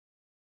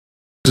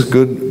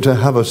good to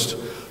have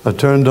a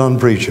turned-on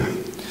preacher.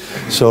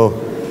 So,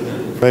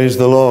 praise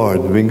the Lord.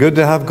 It's been good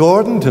to have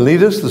Gordon to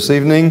lead us this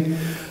evening,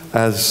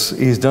 as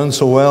he's done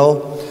so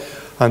well.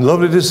 And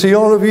lovely to see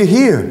all of you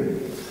here,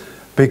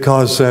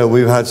 because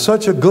we've had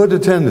such a good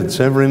attendance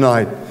every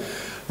night,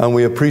 and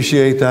we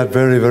appreciate that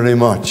very, very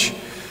much.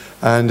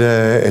 And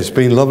it's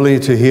been lovely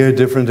to hear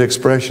different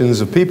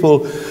expressions of people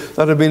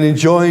that have been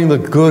enjoying the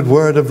good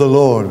word of the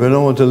Lord. We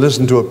don't want to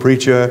listen to a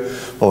preacher,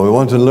 but we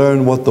want to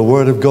learn what the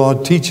word of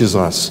God teaches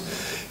us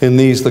in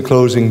these, the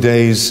closing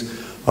days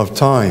of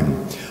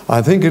time.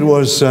 I think it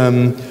was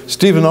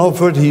Stephen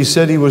Alford. He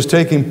said he was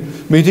taking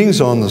meetings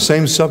on the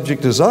same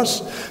subject as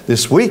us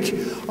this week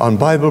on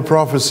Bible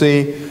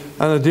prophecy.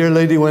 And a dear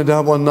lady went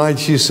out one night.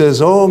 She says,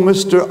 "Oh,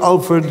 Mr.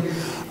 Alford,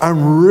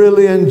 I'm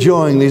really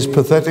enjoying these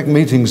pathetic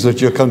meetings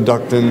that you're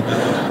conducting."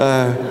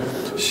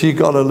 She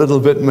got a little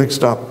bit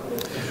mixed up.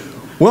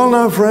 Well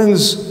now,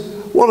 friends,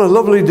 what a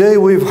lovely day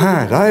we've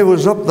had. I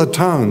was up the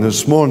town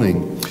this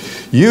morning.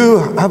 You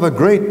have a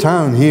great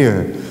town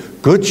here.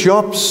 Good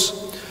shops,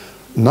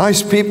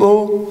 nice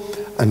people,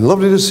 and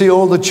lovely to see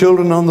all the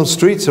children on the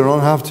streets. They're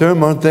on half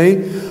term, aren't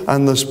they?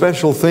 And the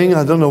special thing,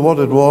 I don't know what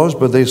it was,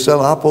 but they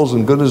sell apples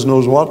and goodness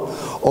knows what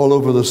all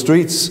over the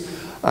streets.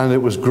 And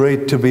it was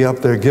great to be up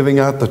there giving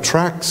out the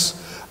tracts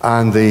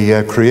and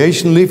the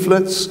creation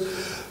leaflets.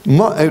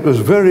 It was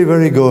very,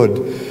 very good.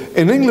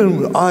 In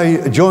England,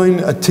 I join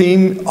a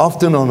team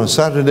often on a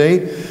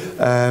Saturday,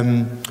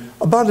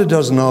 about a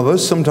dozen of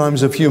us,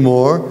 sometimes a few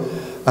more.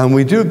 And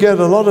we do get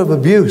a lot of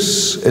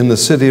abuse in the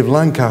city of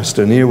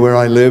Lancaster, near where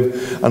I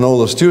live, and all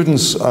the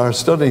students are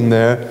studying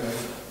there.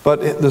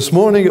 But this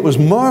morning it was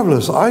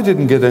marvelous. I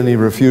didn't get any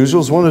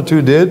refusals. One or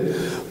two did,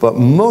 but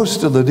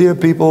most of the dear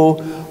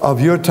people of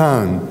your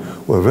town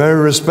were very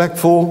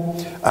respectful,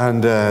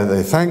 and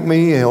they thanked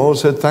me. They all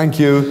said thank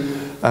you,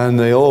 and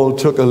they all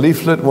took a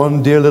leaflet.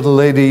 One dear little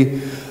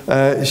lady,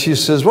 she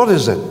says, "What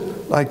is it?"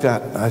 Like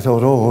that. I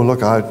thought, oh,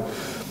 look out.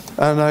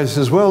 And I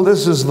says, "Well,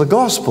 this is the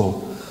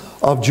gospel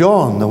of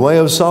John, the way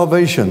of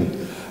salvation."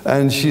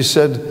 And she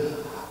said,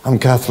 "I'm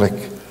Catholic,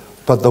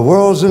 but the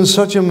world's in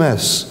such a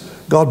mess.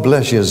 God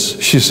bless you,"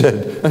 she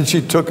said. And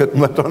she took it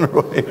and went on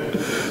her way.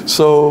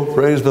 So,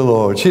 praise the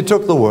Lord. She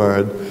took the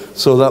word.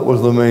 So that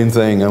was the main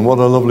thing. And what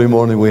a lovely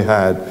morning we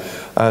had.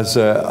 As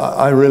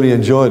I really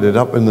enjoyed it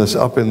up in the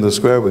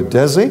square with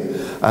Desi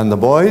and the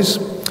boys.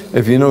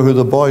 If you know who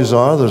the boys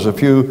are, there's a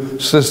few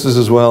sisters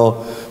as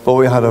well. But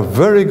we had a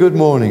very good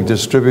morning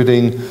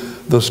distributing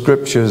the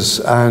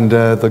scriptures and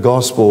the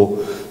gospel.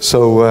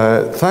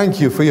 So thank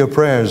you for your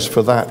prayers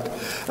for that.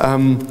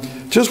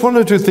 Just one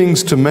or two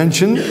things to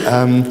mention.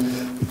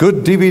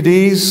 Good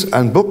DVDs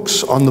and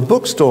books on the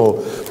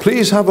bookstall.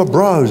 Please have a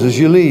browse as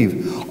you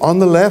leave. On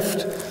the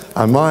left,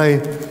 and my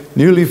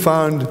newly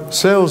found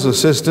sales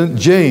assistant,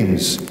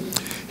 James.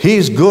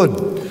 He's good.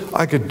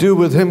 I could do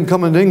with him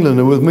coming to England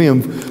and with me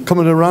and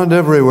coming around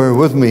everywhere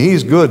with me.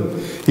 He's good.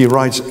 He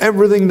writes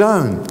everything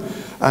down.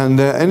 And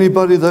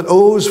anybody that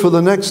owes for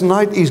the next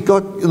night, he's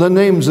got the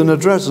names and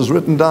addresses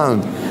written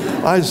down.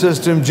 I says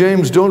to him,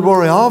 "James, don't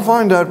worry, I'll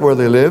find out where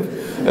they live.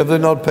 If they're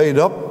not paid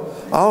up,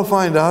 I'll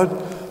find out."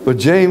 But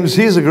James,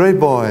 he's a great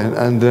boy,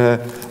 and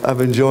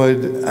I've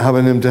enjoyed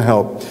having him to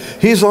help.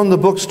 He's on the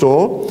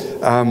bookstall.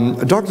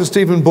 Dr.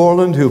 Stephen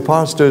Borland, who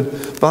pastored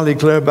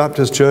Ballyclare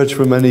Baptist Church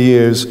for many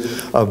years,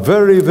 a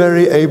very,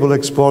 very able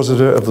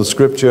expositor of the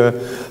scripture,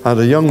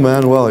 and a young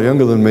man, well,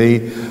 younger than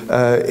me.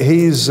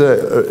 He's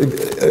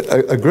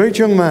a great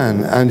young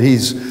man, and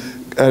he's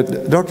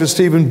Dr.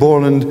 Stephen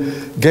Borland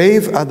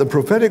gave at the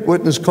Prophetic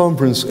Witness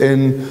Conference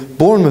in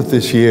Bournemouth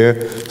this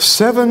year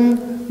 7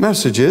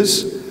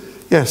 messages.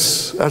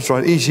 Yes, that's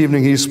right. Each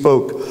evening he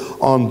spoke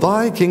on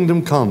Thy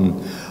Kingdom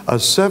Come, a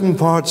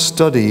 7-part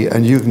study,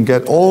 and you can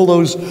get all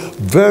those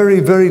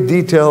very, very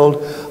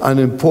detailed and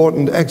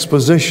important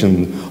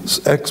expositions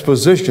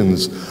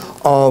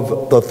of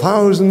the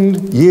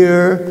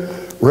 1,000-year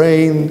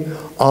reign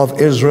of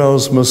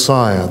Israel's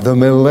Messiah, the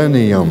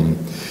millennium.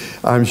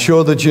 I'm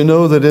sure that you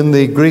know that in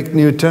the Greek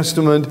New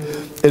Testament,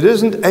 it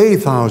isn't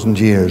 1,000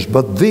 years,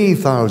 but the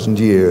 1,000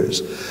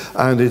 years.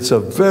 And it's a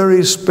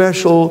very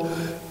special,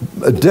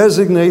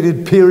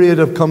 designated period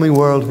of coming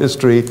world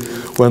history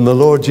when the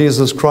Lord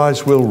Jesus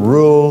Christ will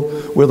rule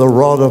with a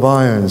rod of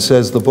iron,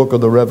 says the book of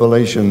the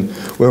Revelation,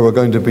 where we're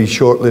going to be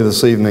shortly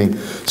this evening.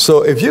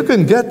 So if you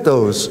can get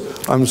those,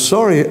 I'm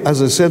sorry,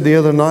 as I said the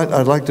other night,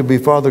 I'd like to be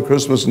Father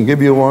Christmas and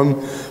give you one,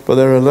 but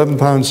they're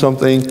 £11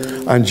 something,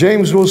 and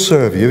James will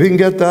serve you. If you can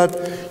get that,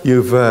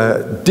 you've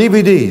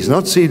DVDs,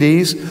 not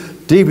CDs,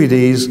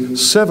 DVDs,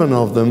 7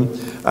 of them,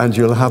 and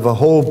you'll have a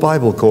whole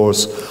Bible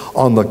course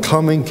on the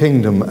coming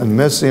kingdom and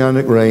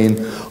messianic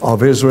reign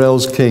of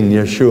Israel's King,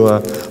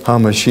 Yeshua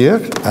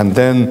HaMashiach. And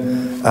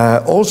then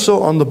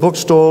also on the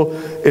bookstall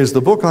is the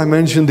book I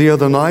mentioned the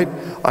other night.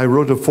 I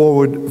wrote a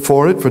foreword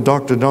for it for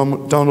Dr.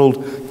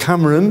 Donald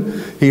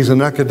Cameron. He's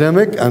an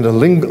academic and a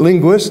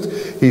linguist.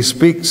 He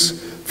speaks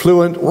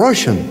fluent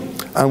Russian.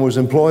 and was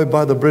employed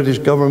by the British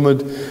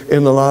government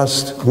in the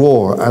last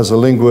war as a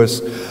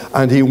linguist.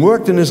 And he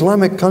worked in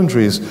Islamic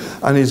countries,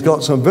 and he's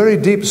got some very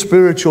deep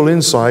spiritual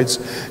insights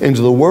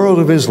into the world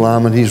of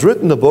Islam, and he's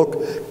written the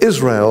book,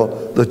 Israel,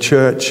 the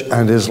Church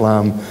and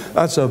Islam.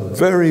 That's a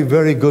very,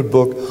 very good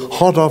book,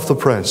 hot off the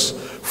press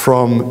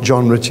from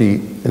John Ritchie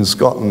in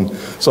Scotland.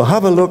 So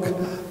have a look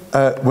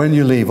when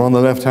you leave on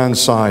the left-hand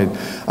side.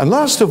 And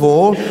last of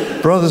all,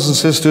 brothers and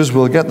sisters,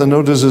 we'll get the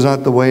notices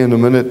out the way in a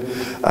minute.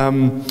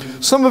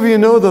 Some of you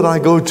know that I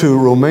go to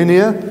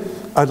Romania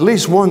at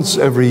least once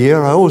every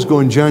year. I always go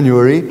in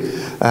January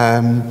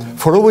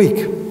for a week.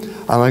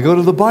 And I go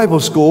to the Bible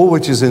school,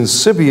 which is in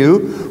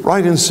Sibiu,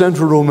 right in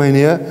central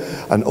Romania,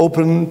 and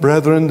open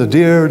brethren, the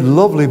dear,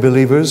 lovely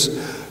believers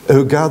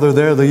who gather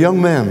there, the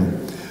young men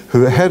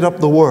who head up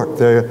the work.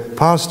 They're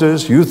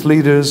pastors, youth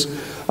leaders,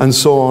 and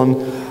so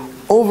on.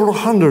 Over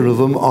 100 of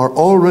them are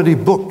already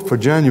booked for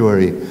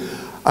January.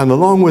 And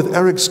along with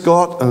Eric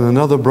Scott and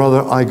another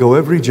brother, I go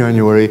every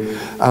January,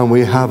 and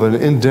we have an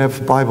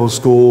in-depth Bible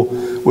school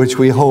which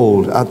we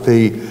hold at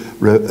the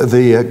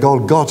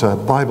Golgotha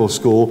Bible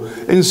School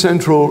in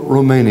central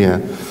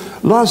Romania.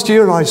 Last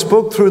year I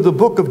spoke through the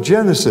book of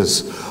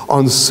Genesis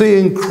on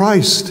seeing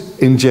Christ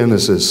in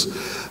Genesis,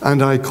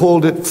 and I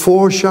called it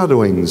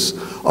Foreshadowings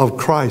of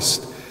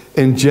Christ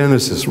in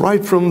Genesis,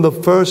 right from the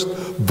first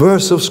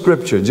verse of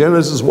Scripture,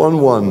 Genesis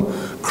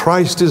 1:1.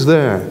 Christ is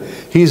there.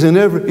 He's in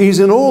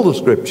all the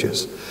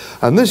Scriptures.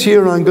 And this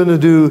year I'm going to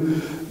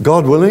do,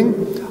 God willing,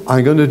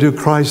 I'm going to do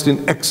Christ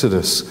in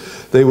Exodus.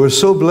 They were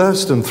so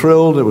blessed and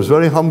thrilled, it was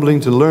very humbling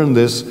to learn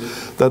this,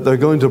 that they're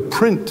going to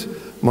print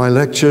my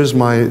lectures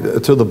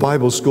to the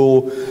Bible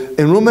school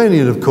in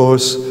Romanian, of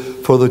course,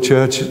 for the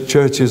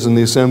churches and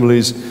the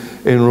assemblies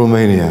in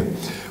Romania.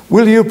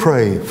 Will you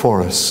pray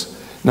for us?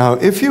 Now,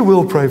 if you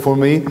will pray for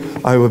me,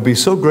 I would be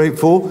so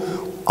grateful.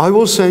 I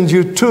will send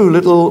you 2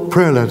 little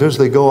prayer letters.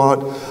 They go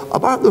out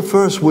about the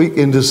first week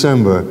in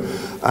December.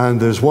 And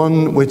there's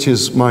one which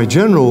is my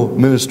general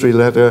ministry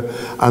letter,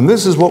 and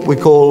this is what I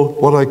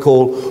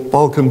call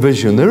Balkan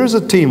Vision. There is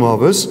a team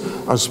of us,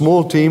 a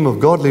small team of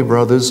godly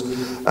brothers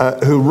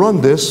who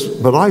run this,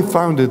 but I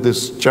founded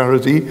this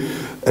charity.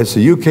 It's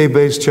a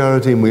UK-based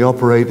charity, and we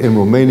operate in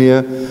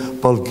Romania,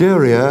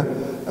 Bulgaria,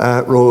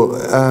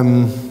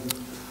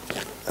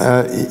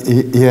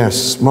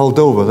 yes,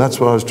 Moldova, that's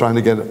what I was trying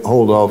to get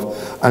hold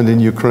of, and in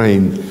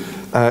Ukraine.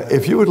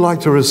 If you would like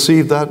to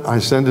receive that, I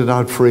send it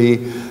out free,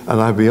 and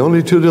I'd be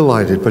only too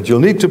delighted. But you'll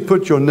need to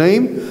put your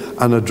name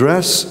and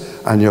address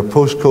and your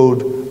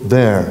postcode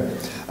there.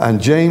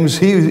 And James,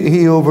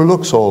 he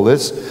overlooks all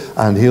this,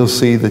 and he'll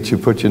see that you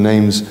put your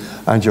names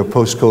and your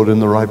postcode in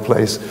the right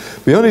place.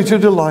 Be only too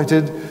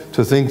delighted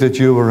to think that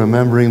you are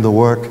remembering the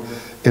work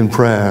in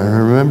prayer,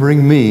 and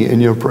remembering me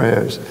in your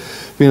prayers.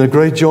 It's been a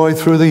great joy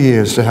through the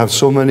years to have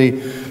so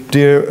many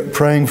dear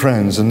praying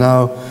friends, and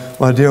now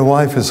my dear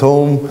wife is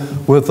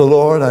home with the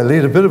Lord. I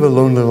lead a bit of a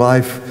lonely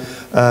life,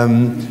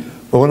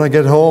 but when I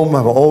get home,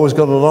 I've always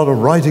got a lot of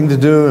writing to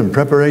do and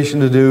preparation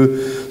to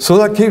do, so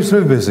that keeps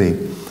me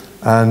busy.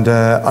 And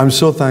I'm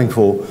so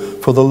thankful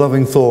for the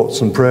loving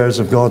thoughts and prayers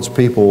of God's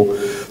people.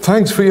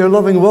 Thanks for your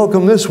loving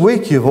welcome this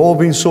week. You've all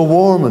been so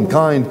warm and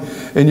kind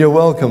in your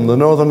welcome. The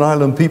Northern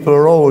Ireland people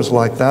are always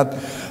like that.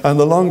 And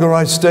the longer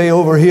I stay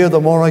over here, the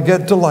more I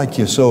get to like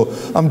you. So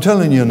I'm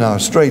telling you now,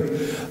 straight.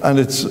 And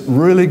it's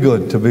really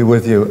good to be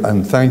with you.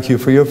 And thank you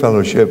for your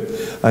fellowship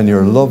and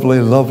your lovely,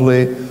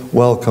 lovely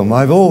welcome.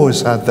 I've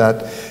always had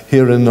that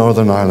here in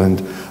Northern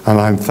Ireland. And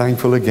I'm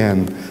thankful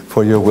again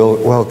for your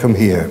welcome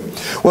here.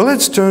 Well,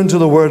 let's turn to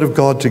the Word of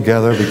God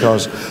together,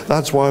 because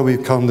that's why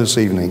we've come this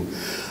evening.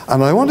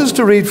 And I want us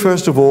to read,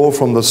 first of all,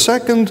 from the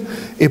second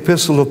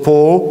epistle of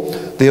Paul,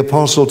 the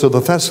apostle to the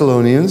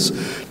Thessalonians,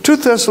 2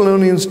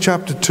 Thessalonians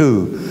chapter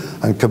 2,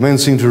 and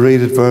commencing to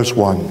read at verse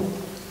 1.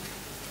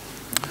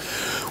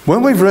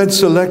 When we've read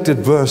selected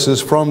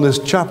verses from this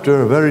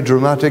chapter, a very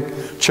dramatic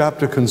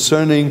chapter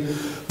concerning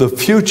the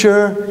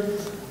future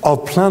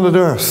of planet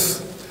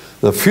Earth,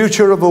 the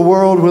future of a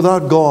world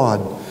without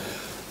God,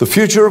 the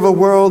future of a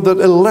world that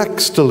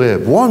elects to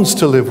live, wants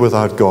to live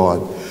without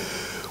God.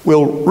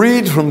 We'll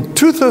read from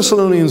 2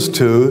 Thessalonians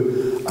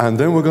 2, and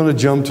then we're going to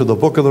jump to the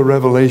book of the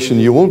Revelation.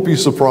 You won't be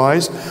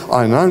surprised.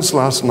 I announced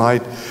last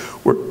night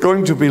we're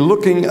going to be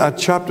looking at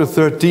chapter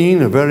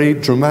 13, a very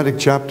dramatic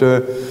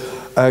chapter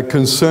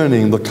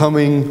concerning the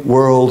coming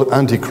world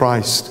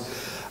Antichrist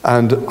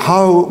and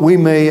how we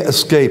may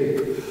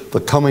escape the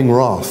coming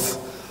wrath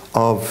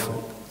of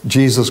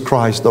Jesus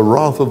Christ, the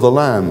wrath of the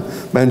Lamb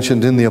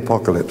mentioned in the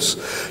Apocalypse.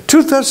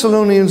 2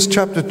 Thessalonians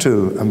chapter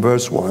 2 and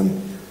verse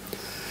 1.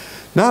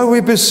 Now we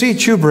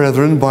beseech you,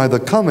 brethren, by the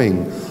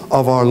coming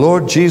of our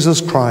Lord Jesus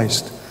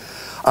Christ,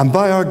 and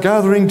by our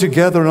gathering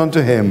together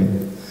unto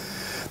him,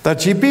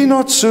 that ye be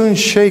not soon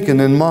shaken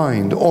in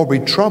mind, or be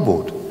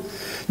troubled,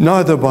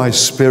 neither by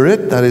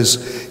spirit, that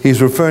is,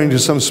 he's referring to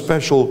some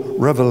special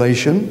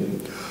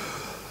revelation,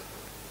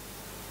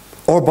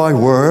 or by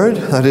word,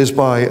 that is,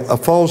 by a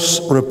false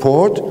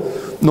report,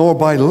 nor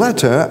by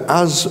letter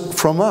as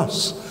from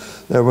us.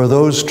 There were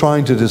those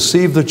trying to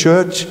deceive the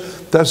church,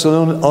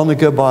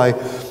 Thessalonica by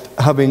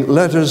having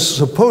letters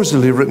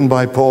supposedly written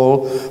by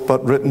Paul,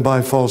 but written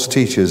by false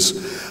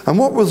teachers. And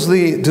what was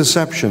the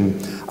deception?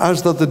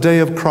 As that the day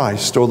of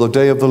Christ, or the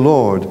day of the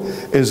Lord,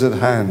 is at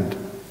hand.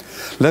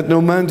 Let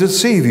no man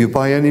deceive you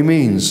by any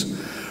means,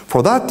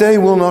 for that day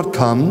will not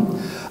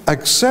come,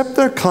 except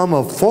there come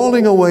a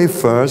falling away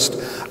first,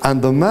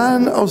 and the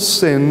man of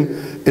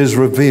sin is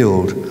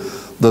revealed,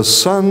 the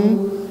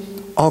son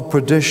of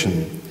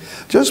perdition.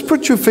 Just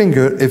put your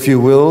finger, if you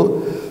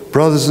will,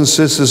 brothers and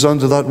sisters,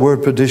 under that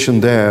word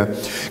perdition there.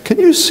 Can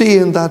you see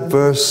in that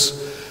verse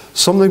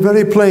something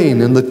very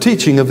plain in the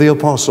teaching of the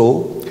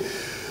apostle,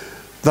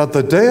 that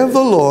the day of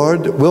the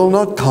Lord will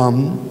not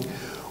come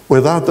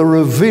without the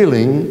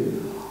revealing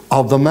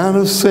of the man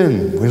of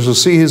sin? We shall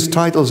see his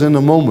titles in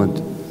a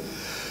moment.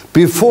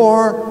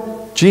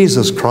 Before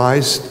Jesus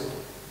Christ,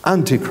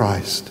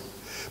 Antichrist.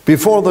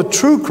 Before the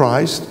true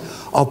Christ,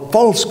 a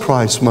false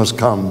Christ must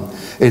come.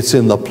 It's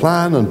in the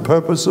plan and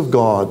purpose of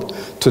God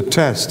to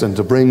test and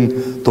to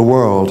bring the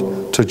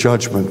world to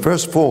judgment.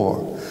 Verse 4.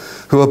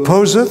 Who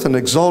opposeth and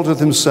exalteth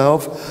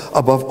himself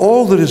above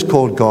all that is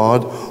called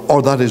God,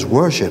 or that is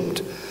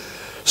worshipped,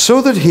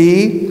 so that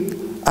he,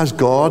 as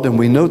God, and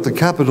we note the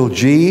capital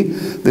G,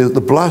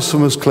 the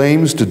blasphemous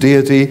claims to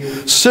deity,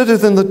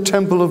 sitteth in the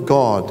temple of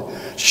God,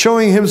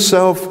 showing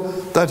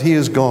himself that he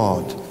is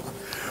God.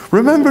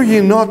 Remember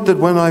ye not that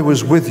when I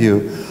was with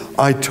you,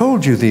 I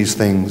told you these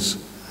things?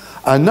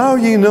 And now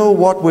ye know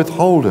what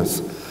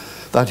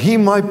withholdeth, that he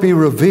might be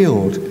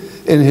revealed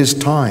in his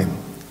time.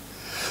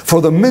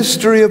 For the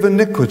mystery of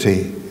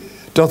iniquity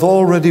doth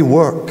already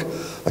work,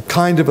 a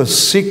kind of a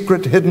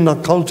secret, hidden,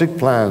 occultic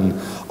plan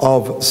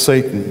of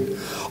Satan.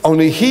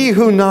 Only he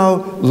who now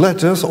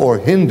letteth or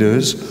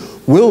hinders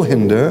will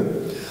hinder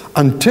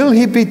until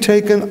he be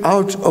taken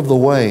out of the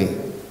way.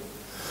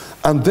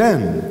 And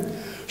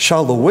then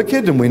shall the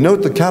wicked, and we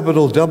note the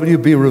capital W,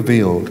 be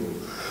revealed,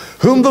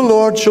 whom the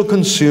Lord shall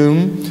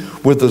consume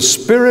with the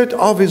spirit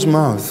of his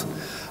mouth,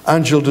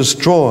 and shall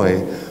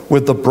destroy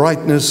with the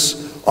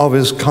brightness of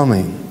his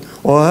coming.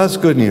 Well, that's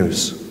good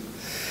news.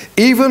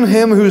 Even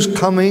him whose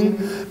coming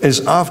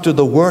is after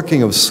the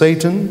working of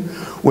Satan,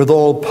 with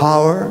all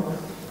power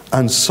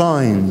and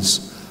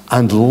signs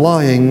and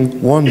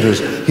lying wonders.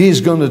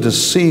 He's going to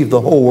deceive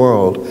the whole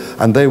world,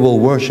 and they will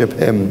worship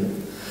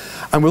him.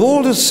 And with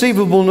all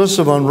deceivableness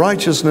of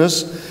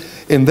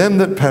unrighteousness in them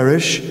that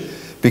perish,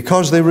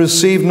 because they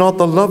receive not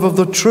the love of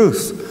the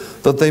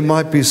truth, that they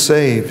might be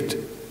saved.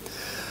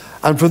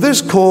 And for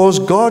this cause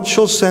God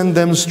shall send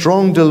them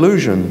strong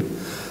delusion,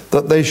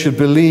 that they should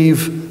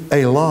believe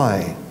a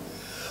lie.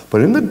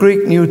 But in the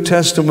Greek New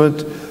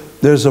Testament,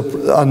 there's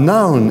a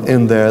noun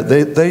in there.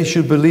 They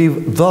should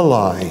believe the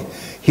lie.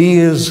 He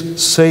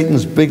is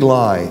Satan's big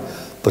lie,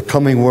 the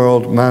coming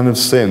world man of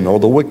sin, or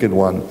the wicked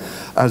one,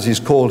 as he's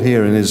called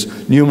here in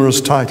his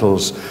numerous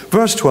titles.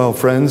 Verse 12,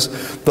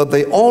 friends, that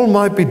they all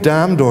might be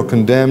damned or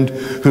condemned,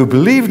 who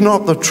believed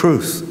not the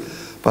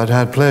truth, but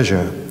had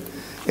pleasure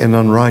in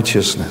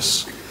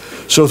unrighteousness.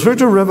 So through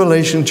to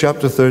Revelation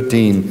chapter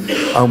 13,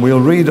 and we'll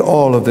read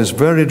all of this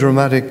very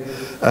dramatic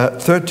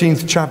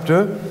 13th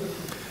chapter.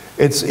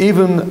 It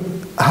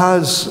even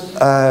has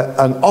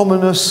an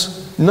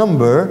ominous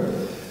number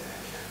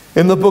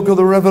in the book of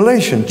the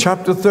Revelation,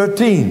 chapter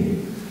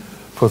 13.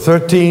 For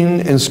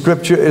 13 in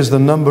Scripture is the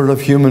number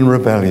of human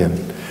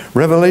rebellion.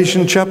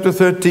 Revelation chapter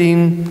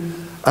 13,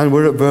 and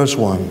we're at verse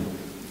 1.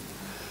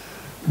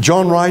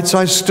 John writes,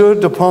 I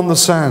stood upon the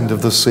sand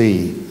of the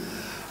sea,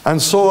 and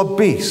saw a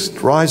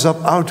beast rise up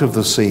out of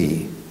the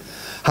sea,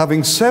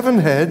 having 7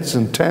 heads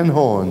and 10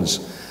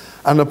 horns,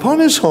 and upon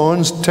his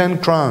horns 10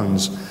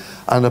 crowns,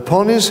 and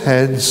upon his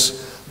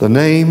heads the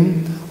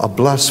name of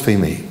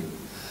blasphemy.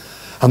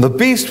 And the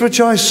beast which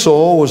I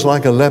saw was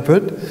like a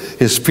leopard,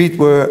 his feet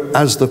were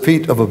as the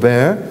feet of a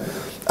bear,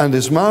 and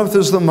his mouth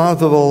as the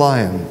mouth of a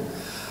lion.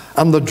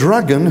 And the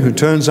dragon, who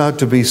turns out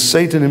to be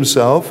Satan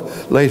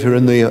himself, later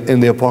in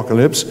the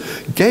Apocalypse,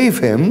 gave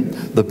him,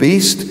 the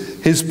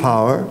beast, his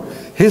power,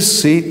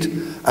 his seat,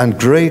 and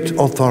great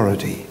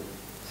authority.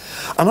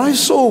 And I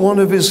saw one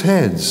of his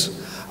heads,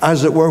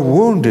 as it were,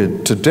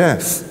 wounded to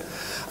death,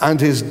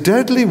 and his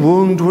deadly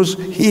wound was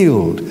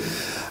healed.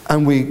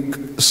 And we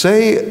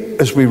say,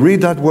 as we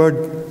read that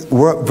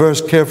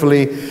verse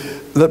carefully,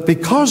 that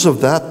because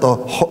of that,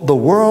 the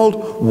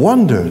world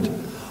wondered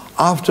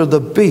after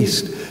the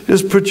beast.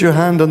 Just put your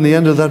hand on the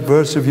end of that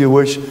verse if you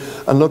wish,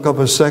 and look up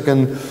a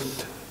second.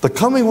 The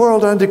coming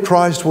world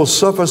Antichrist will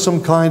suffer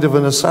some kind of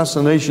an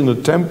assassination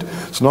attempt.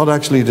 It's not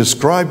actually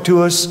described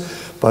to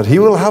us, but he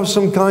will have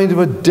some kind of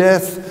a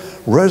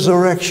death,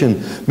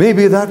 resurrection.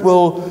 Maybe that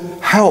will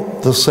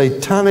help the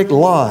satanic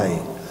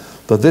lie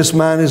that this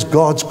man is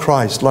God's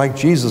Christ, like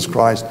Jesus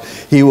Christ.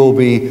 He will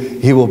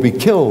be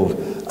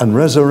killed and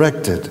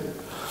resurrected.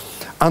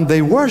 And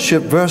they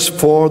worship, verse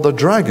 4, the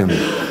dragon,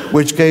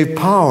 which gave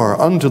power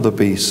unto the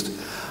beast.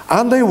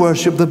 And they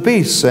worship the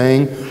beast,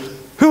 saying,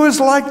 who is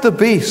like the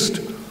beast?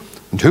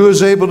 And who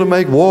is able to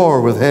make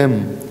war with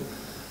him?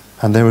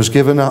 And there was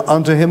given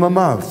unto him a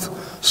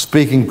mouth,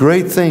 speaking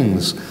great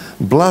things,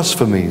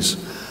 blasphemies,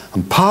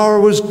 And power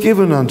was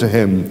given unto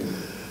him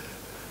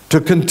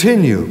to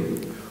continue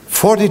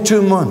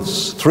 42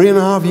 months,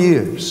 3.5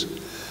 years.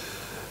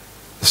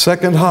 The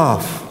second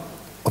half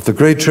of the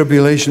Great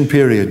Tribulation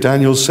period,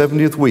 Daniel's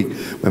 70th week.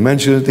 We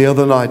mentioned it the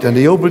other night. And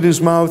he opened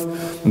his mouth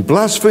and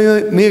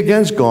blasphemed me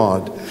against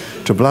God,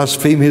 to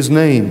blaspheme his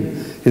name,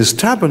 his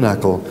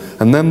tabernacle,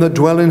 and them that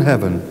dwell in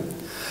heaven.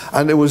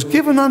 And it was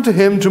given unto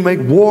him to make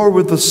war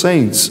with the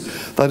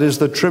saints, that is,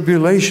 the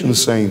tribulation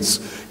saints,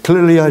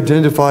 clearly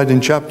identified in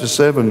chapter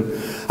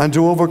 7, and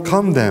to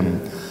overcome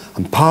them.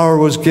 And power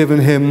was given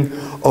him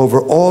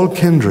over all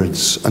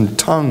kindreds and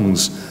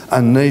tongues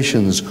and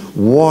nations.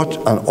 What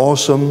an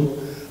awesome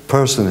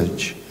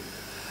personage.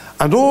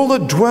 And all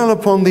that dwell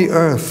upon the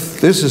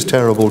earth, this is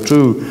terrible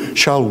too,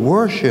 shall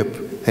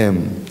worship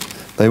him.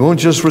 They won't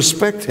just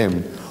respect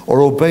him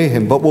or obey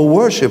him, but will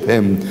worship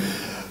him,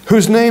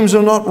 whose names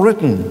are not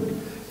written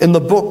in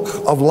the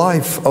book of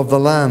life of the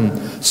Lamb,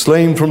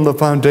 slain from the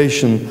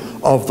foundation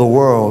of the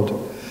world.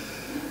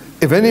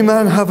 If any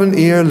man have an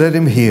ear, let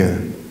him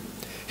hear.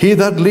 He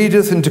that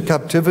leadeth into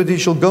captivity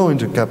shall go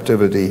into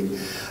captivity,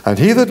 and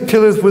he that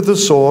killeth with the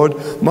sword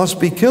must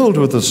be killed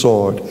with the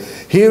sword.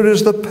 Here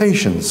is the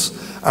patience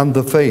and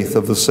the faith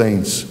of the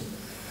saints.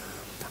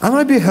 And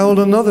I beheld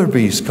another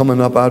beast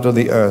coming up out of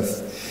the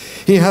earth.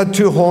 He had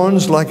 2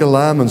 horns like a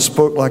lamb, and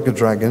spoke like a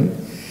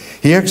dragon.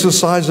 He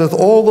exerciseth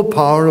all the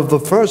power of the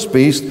first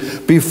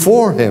beast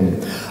before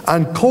him,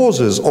 and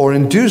causes or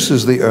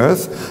induces the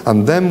earth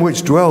and them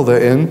which dwell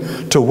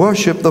therein to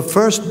worship the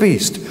first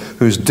beast,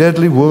 whose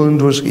deadly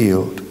wound was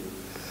healed.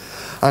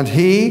 And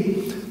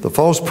he, the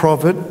false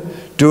prophet,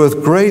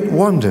 doeth great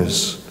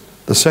wonders,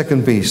 the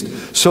second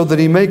beast, so that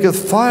he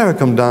maketh fire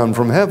come down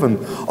from heaven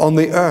on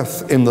the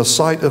earth in the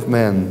sight of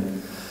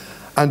men,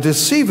 and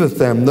deceiveth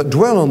them that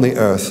dwell on the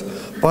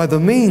earth by the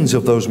means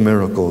of those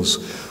miracles,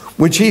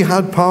 which he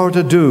had power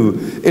to do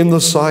in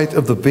the sight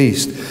of the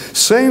beast,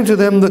 saying to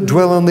them that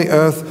dwell on the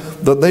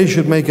earth that they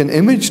should make an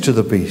image to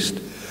the beast,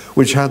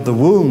 which had the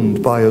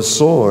wound by a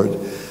sword,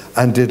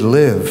 and did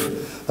live,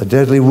 a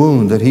deadly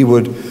wound that he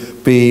would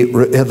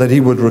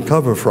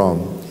recover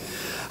from.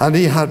 And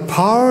he had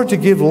power to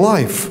give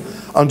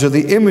life unto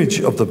the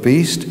image of the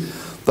beast,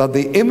 that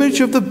the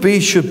image of the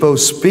beast should both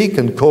speak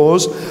and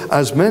cause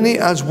as many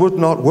as would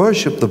not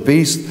worship the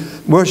beast,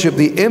 worship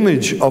the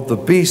image of the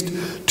beast,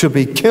 to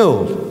be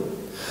killed.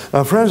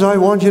 Now, friends, I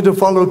want you to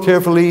follow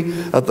carefully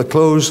at the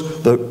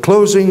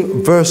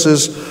closing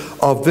verses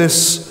of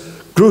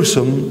this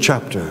gruesome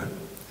chapter.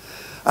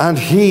 And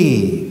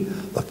he,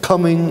 the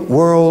coming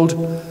world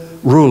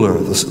ruler,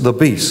 the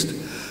beast,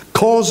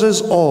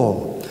 causes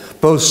all,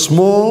 both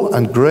small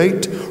and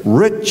great,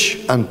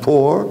 rich and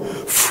poor,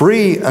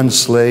 free and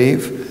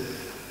slave,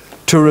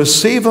 to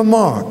receive a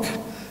mark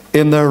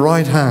in their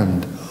right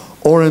hand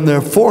or in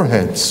their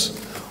foreheads.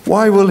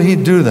 Why will he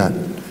do that?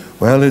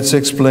 Well, it's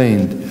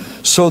explained.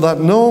 So that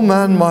no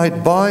man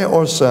might buy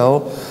or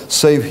sell,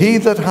 save he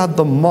that had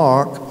the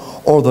mark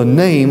or the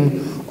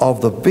name of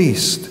the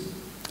beast,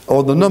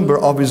 or the number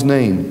of his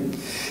name.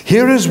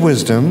 Here is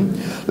wisdom.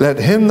 Let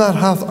him that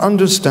hath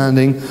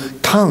understanding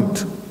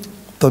count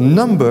the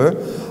number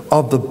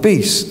of the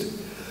beast,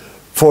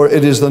 for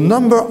it is the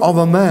number of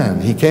a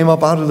man. He came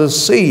up out of the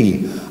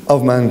sea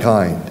of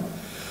mankind.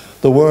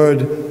 The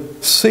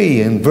word sea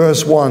in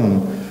verse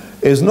 1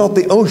 is not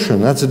the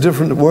ocean. That's a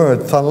different word,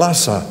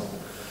 thalassa.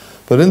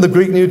 But in the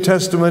Greek New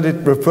Testament,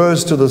 it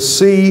refers to the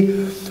sea,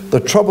 the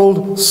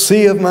troubled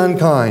sea of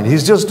mankind.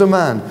 He's just a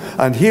man.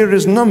 And here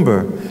his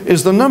number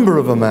is the number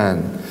of a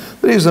man.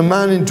 But he's a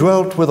man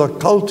indwelt with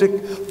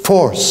occultic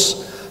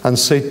force and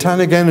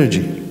satanic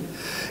energy.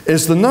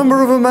 It's the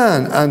number of a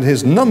man, and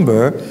his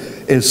number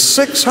is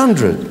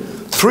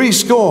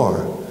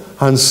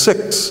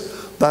 666.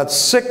 That's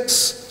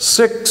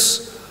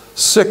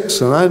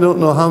 666. And I don't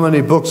know how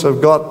many books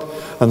I've got,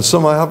 and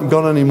some I haven't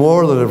got any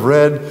more that I've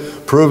read,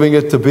 proving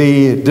it to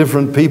be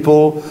different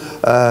people.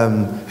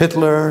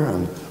 Hitler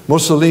and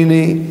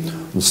Mussolini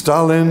and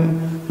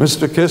Stalin,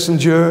 Mr.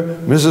 Kissinger,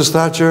 Mrs.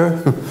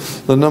 Thatcher,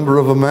 the number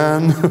of a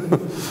man.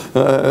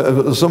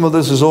 Some of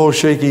this is all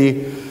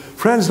shaky.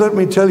 Friends, let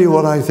me tell you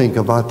what I think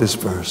about this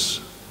verse.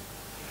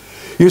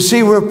 You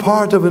see, we're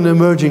part of an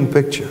emerging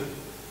picture.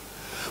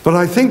 But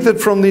I think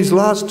that from these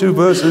last 2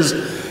 verses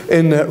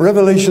in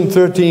Revelation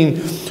 13,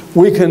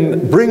 we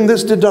can bring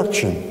this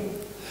deduction.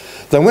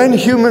 That when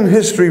human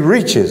history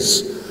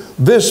reaches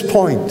this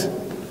point,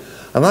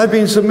 and I've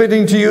been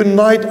submitting to you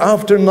night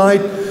after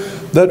night,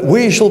 that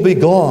we shall be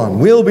gone.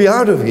 We'll be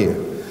out of here.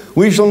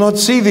 We shall not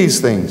see these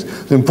things.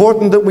 It's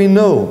important that we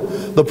know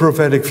the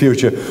prophetic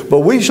future. But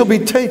we shall be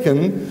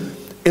taken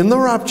in the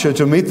rapture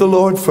to meet the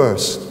Lord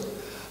first.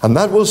 And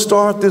that will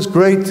start this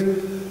great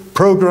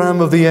program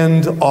of the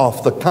end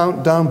off, the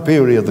countdown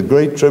period, the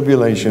Great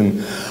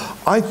Tribulation.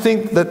 I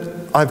think that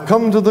I've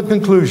come to the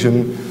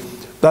conclusion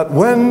that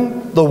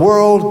when the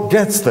world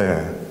gets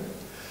there,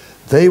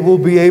 they will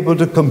be able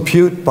to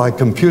compute by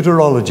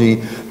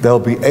computerology, they'll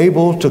be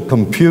able to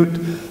compute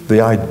the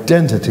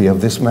identity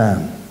of this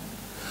man.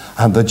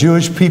 And the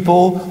Jewish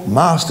people,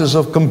 masters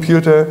of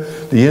computer,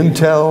 the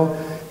intel,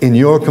 in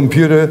your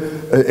computer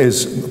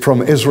is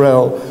from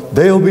Israel,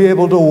 they'll be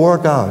able to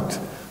work out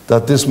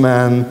that this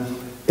man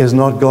is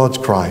not God's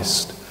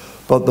Christ,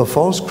 but the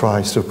false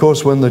Christ. Of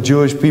course, when the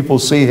Jewish people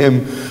see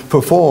him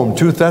perform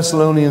 2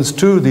 Thessalonians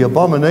 2, the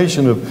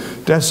abomination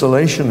of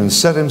desolation, and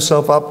set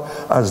himself up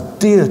as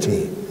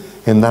deity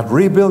in that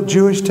rebuilt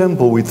Jewish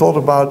temple we thought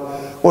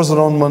about, was it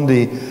on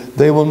Monday?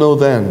 They will know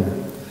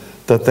then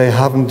that they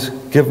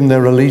haven't given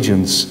their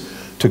allegiance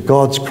to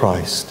God's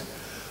Christ,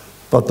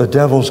 but the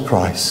devil's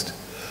Christ.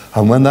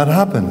 And when that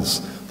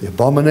happens, the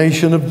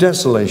abomination of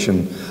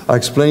desolation, I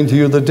explained to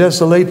you the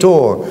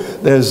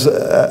desolator, there's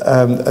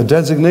a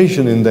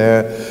designation in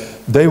there,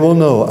 they will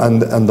know.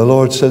 And the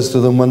Lord says to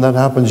them, when that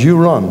happens, you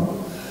run,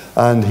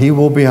 and he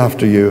will be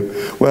after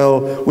you.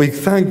 Well, we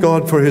thank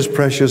God for his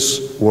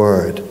precious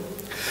word.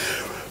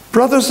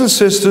 Brothers and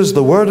sisters,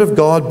 the word of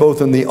God,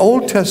 both in the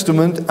Old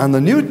Testament and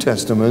the New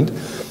Testament,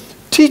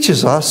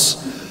 teaches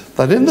us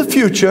that in the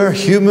future,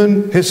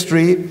 human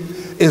history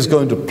is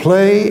going to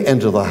play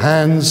into the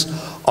hands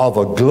of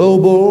a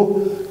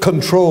global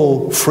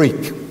control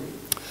freak.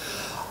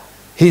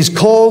 He's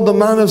called the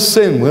man of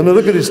sin. We're going to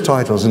look at his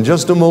titles in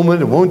just a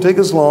moment. It won't take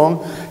us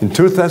long, in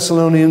 2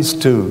 Thessalonians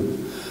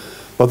 2.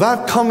 But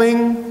that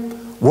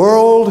coming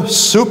world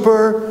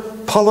super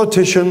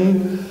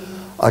politician,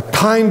 a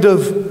kind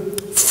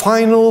of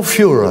final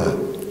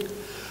Führer,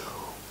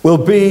 will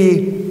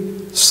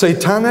be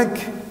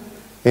satanic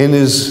in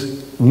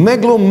his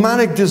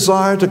megalomaniac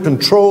desire to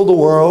control the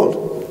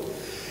world,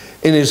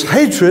 in his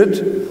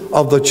hatred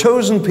of the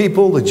chosen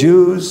people, the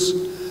Jews,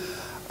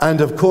 and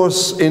of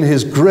course in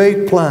his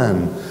great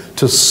plan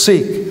to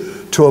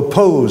seek to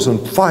oppose and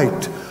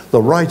fight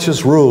the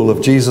righteous rule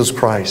of Jesus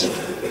Christ.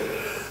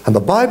 And the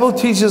Bible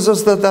teaches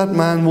us that that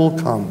man will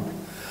come.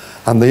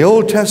 And the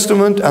Old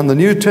Testament and the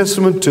New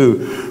Testament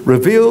too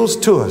reveals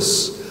to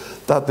us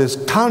that this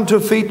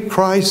counterfeit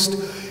Christ,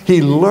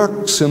 he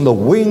lurks in the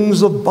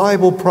wings of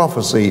Bible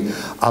prophecy,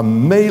 a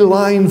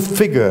malign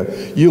figure.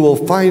 You will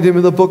find him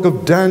in the book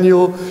of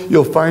Daniel.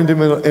 You'll find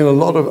him in a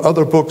lot of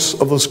other books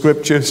of the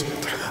scriptures.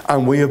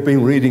 And we have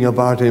been reading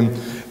about him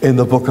in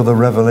the book of the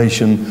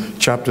Revelation,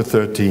 chapter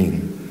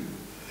 13.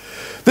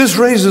 This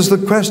raises the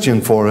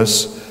question for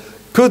us,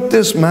 could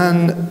this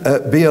man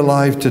be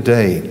alive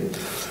today?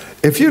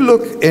 If you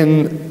look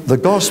in the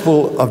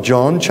Gospel of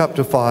John,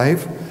 chapter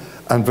 5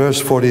 and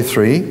verse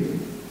 43,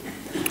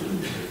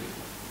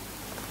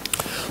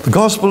 the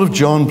Gospel of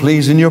John,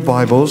 please, in your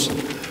Bibles,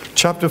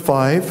 chapter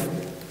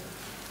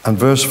 5 and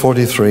verse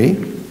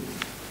 43.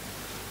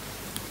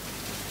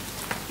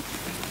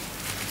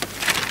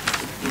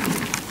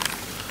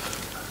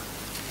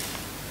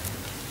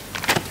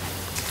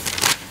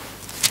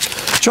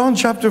 John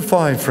chapter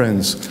 5,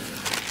 friends.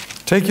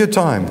 Take your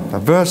time.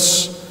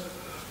 Verse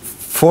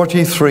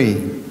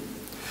 43.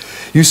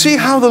 You see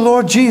how the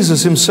Lord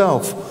Jesus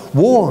himself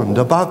warned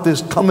about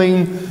this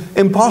coming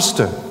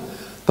impostor,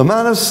 the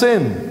man of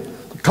sin,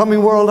 the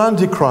coming world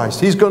Antichrist.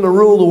 He's going to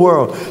rule the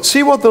world.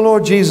 See what the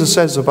Lord Jesus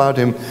says about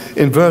him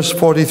in verse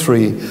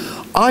 43.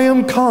 I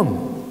am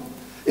come,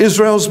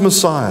 Israel's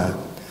Messiah,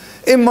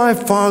 in my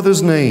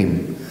Father's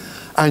name,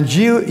 and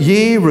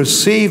ye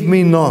receive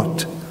me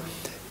not.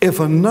 If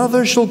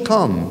another shall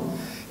come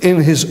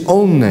in his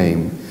own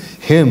name,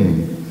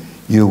 him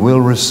you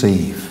will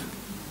receive.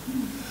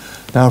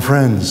 Now,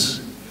 friends,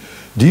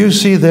 do you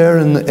see there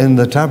in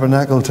the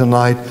tabernacle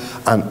tonight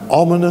an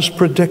ominous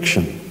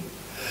prediction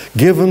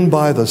given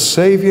by the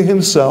Savior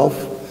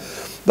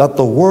himself that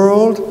the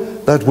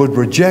world that would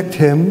reject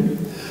him,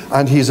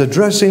 and he's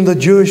addressing the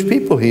Jewish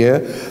people here,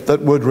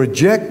 that would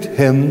reject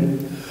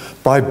him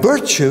by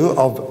virtue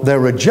of their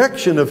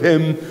rejection of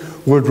him,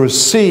 would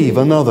receive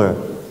another.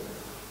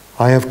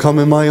 I have come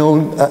in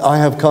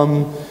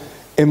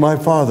my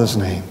Father's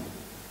name.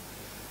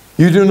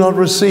 You do not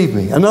receive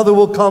me. Another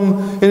will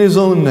come in his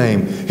own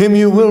name. Him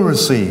you will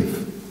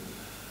receive.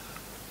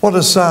 What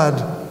a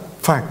sad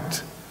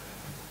fact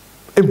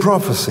in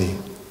prophecy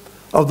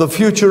of the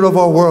future of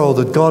our world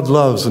that God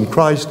loves, and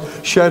Christ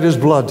shed his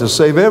blood to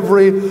save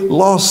every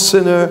lost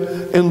sinner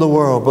in the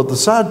world. But the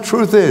sad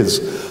truth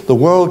is the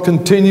world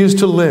continues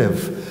to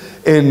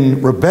live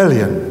in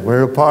rebellion.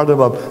 We're a part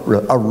of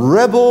a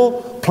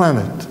rebel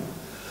planet.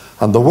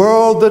 And the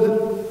world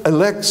that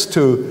elects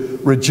to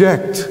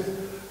reject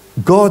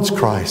God's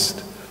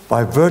Christ,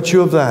 by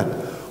virtue of that,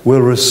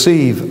 will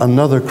receive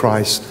another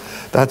Christ.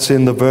 That's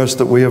in the verse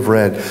that we have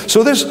read.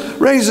 So this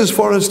raises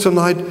for us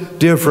tonight,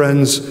 dear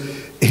friends,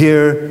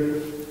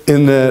 here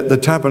in the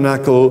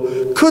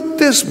tabernacle, could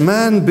this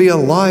man be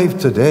alive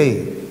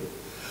today?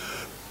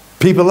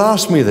 People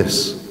ask me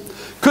this.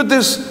 Could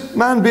this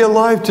man be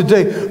alive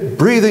today,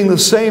 breathing the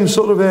same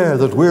sort of air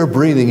that we're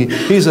breathing?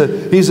 He's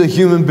a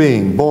human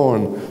being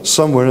born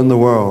somewhere in the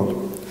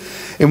world.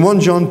 In 1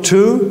 John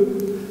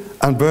 2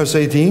 and verse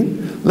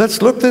 18,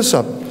 let's look this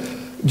up.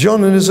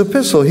 John in his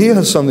epistle, he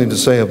has something to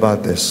say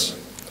about this.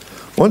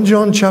 1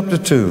 John chapter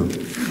 2,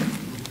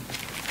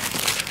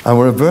 and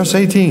we're at verse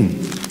 18.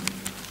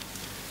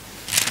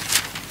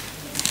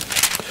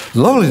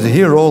 Lovely to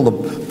hear all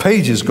the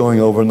pages going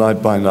over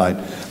night by night.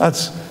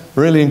 That's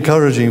really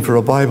encouraging for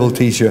a Bible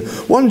teacher.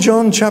 1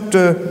 John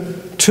chapter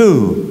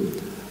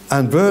 2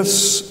 and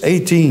verse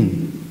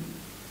 18.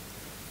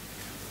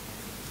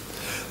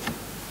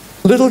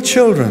 Little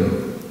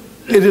children,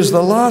 it is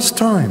the last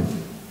time.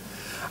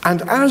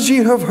 And as ye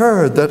have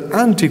heard that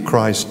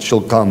Antichrist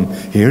shall come,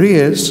 here he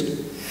is.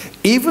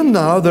 Even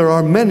now there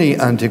are many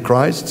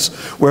Antichrists,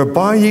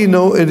 whereby ye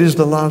know it is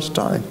the last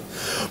time.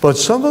 But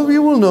some of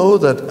you will know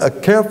that a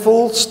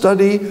careful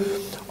study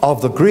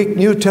of the Greek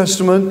New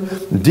Testament,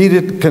 indeed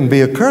it can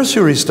be a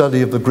cursory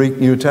study of the Greek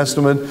New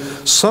Testament,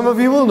 some of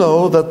you will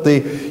know that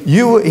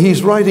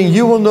he's writing,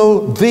 you will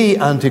know the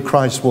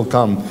Antichrist will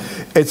come.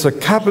 It's a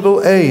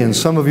capital A in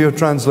some of your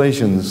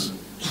translations.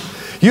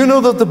 You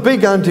know that the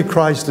big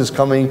Antichrist is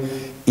coming.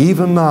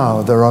 Even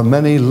now there are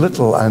many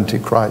little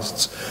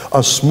Antichrists,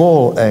 a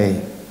small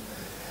a.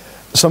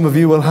 Some of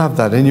you will have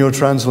that in your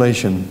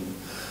translation.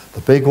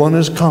 The big one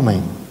is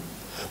coming.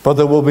 But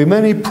there will be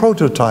many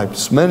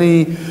prototypes,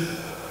 many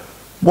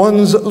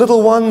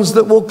little ones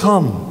that will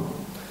come.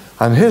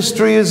 And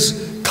history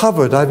is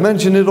covered, I've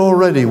mentioned it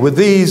already, with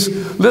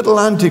these little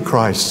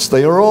Antichrists.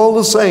 They are all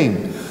the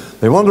same.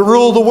 They want to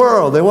rule the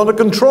world. They want to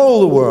control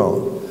the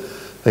world.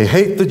 They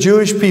hate the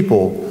Jewish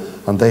people,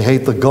 and they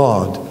hate the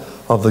God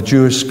of the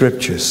Jewish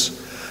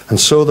scriptures. And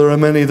so there are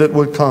many that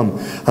will come.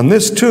 And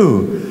this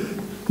too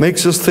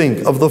makes us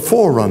think of the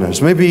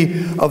forerunners,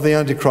 maybe of the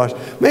Antichrist.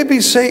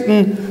 Maybe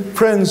Satan,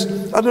 friends,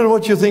 I don't know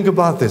what you think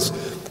about this.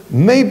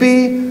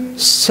 Maybe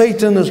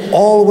Satan has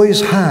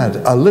always had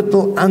a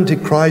little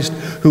Antichrist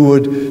who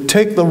would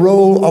take the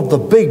role of the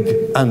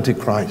big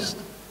Antichrist.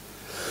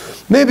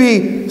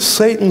 Maybe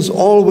Satan's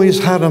always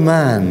had a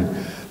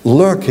man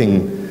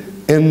lurking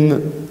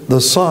in the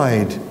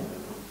side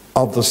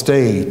of the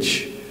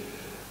stage.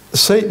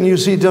 Satan, you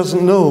see,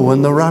 doesn't know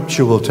when the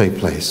rapture will take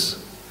place.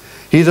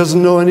 He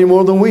doesn't know any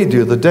more than we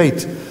do the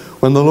date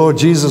when the Lord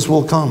Jesus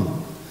will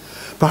come.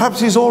 Perhaps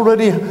he's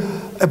always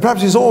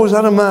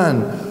had a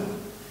man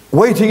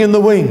waiting in the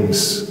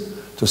wings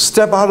to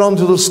step out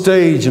onto the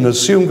stage and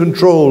assume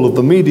control of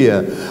the media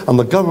and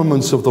the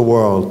governments of the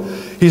world.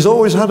 He's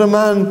always had a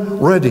man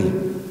ready.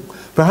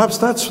 Perhaps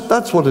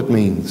that's what it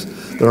means.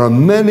 There are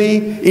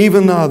many,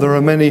 even now there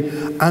are many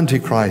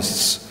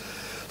Antichrists.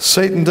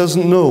 Satan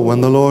doesn't know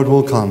when the Lord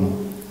will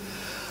come.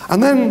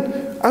 And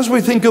then, as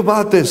we think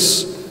about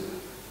this,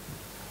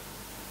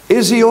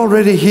 is he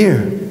already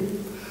here?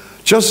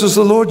 Just as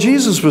the Lord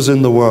Jesus was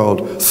in the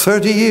world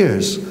 30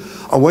 years,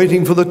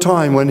 awaiting for the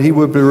time when he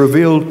would be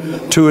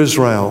revealed to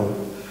Israel.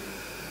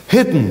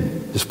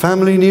 Hidden. His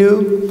family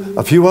knew,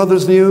 a few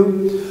others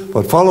knew,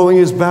 but following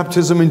his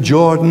baptism in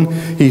Jordan,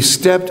 he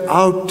stepped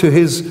out to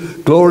his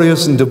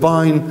glorious and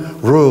divine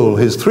rule,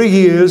 his 3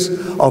 years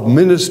of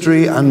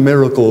ministry and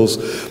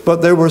miracles.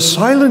 But there were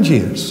silent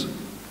years.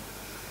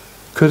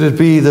 Could it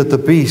be that the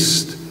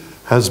beast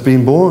has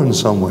been born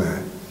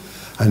somewhere,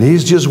 and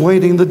he's just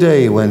waiting the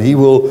day when he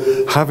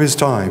will have his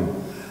time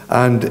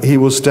and he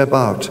will step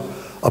out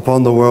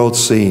upon the world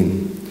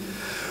scene?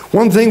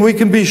 One thing we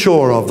can be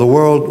sure of, the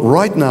world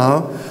right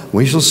now,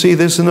 we shall see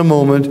this in a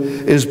moment,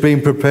 is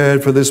being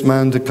prepared for this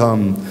man to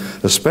come,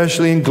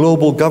 especially in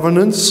global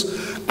governance,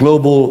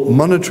 global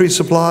monetary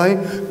supply,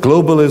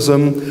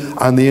 globalism,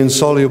 and the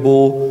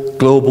insoluble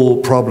global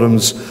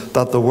problems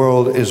that the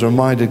world is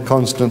reminded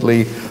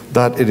constantly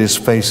that it is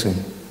facing.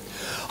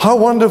 How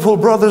wonderful,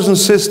 brothers and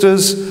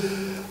sisters,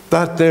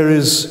 that there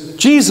is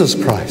Jesus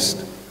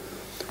Christ.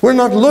 We're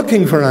not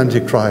looking for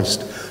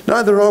Antichrist.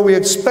 Neither are we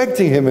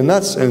expecting him in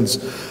that sense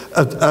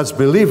as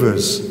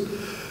believers.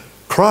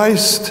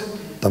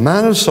 Christ, the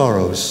man of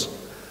sorrows.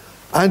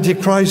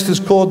 Antichrist is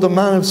called the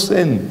man of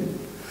sin.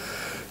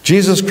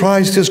 Jesus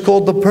Christ is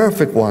called the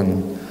perfect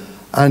one.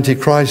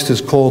 Antichrist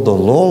is called the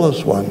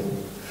lawless one.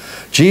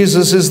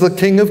 Jesus is the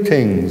King of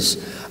kings.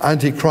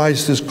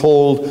 Antichrist is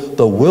called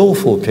the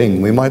willful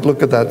king. We might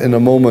look at that in a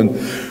moment.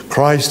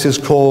 Christ is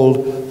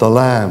called the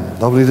Lamb.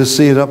 Lovely to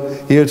see it up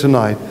here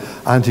tonight.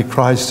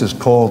 Antichrist is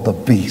called the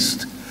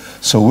beast.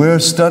 So we're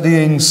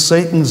studying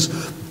Satan's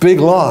big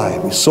lie.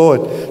 We saw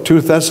it,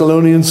 2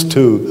 Thessalonians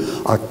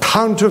 2. A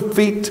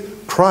counterfeit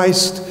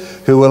Christ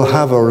who will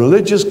have a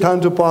religious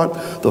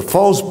counterpart, the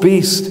false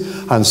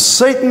beast, and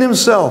Satan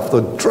himself,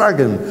 the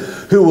dragon,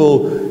 who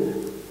will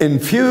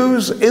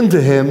infuse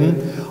into him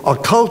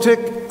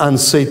occultic and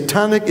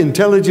satanic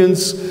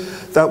intelligence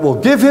that will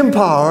give him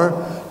power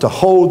to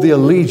hold the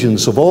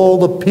allegiance of all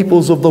the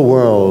peoples of the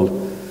world.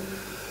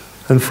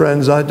 And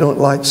friends, I don't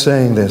like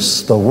saying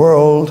this, the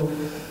world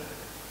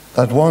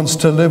that wants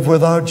to live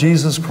without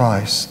Jesus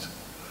Christ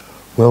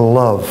will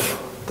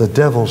love the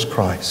devil's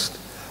Christ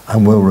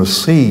and will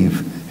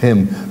receive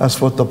him. That's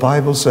what the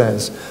Bible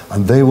says.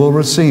 And they will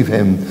receive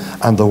him,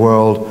 and the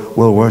world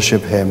will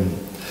worship him.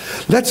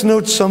 Let's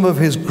note some of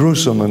his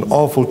gruesome and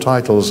awful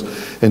titles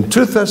in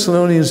 2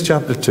 Thessalonians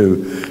chapter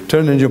 2.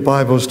 Turn in your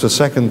Bibles to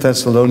 2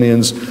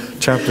 Thessalonians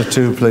chapter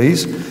 2,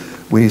 please.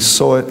 We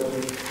saw it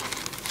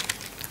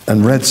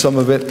and read some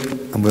of it,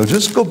 and we'll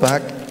just go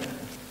back.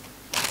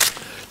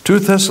 2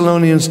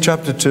 Thessalonians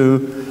chapter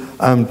 2,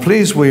 and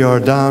please, we are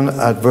down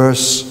at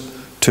verse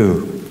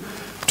 2.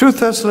 2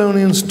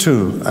 Thessalonians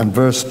 2 and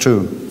verse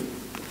 2.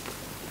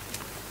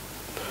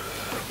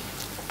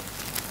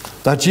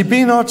 That ye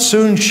be not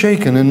soon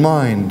shaken in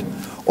mind,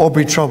 or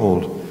be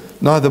troubled,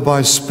 neither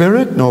by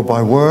spirit, nor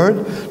by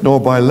word,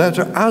 nor by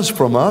letter, as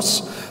from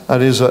us,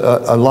 that is,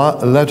 a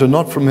letter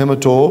not from him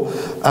at all,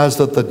 as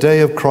that the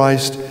day of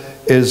Christ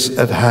is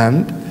at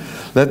hand.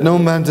 Let no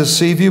man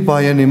deceive you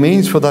by any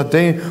means, for that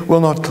day will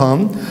not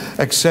come,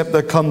 except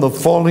there come the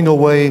falling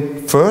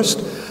away first.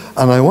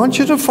 And I want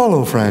you to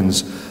follow,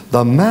 friends,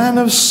 the man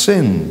of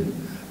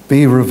sin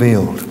be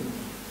revealed.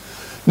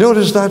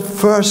 Notice that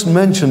first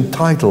mentioned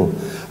title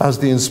as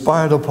the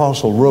inspired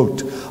apostle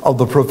wrote of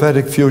the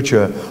prophetic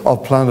future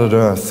of planet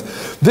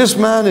Earth. This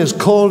man is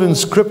called in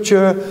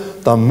Scripture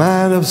the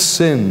man of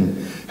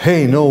sin.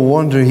 Hey, no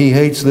wonder he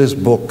hates this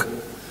book.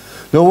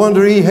 No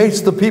wonder he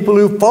hates the people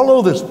who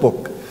follow this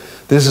book.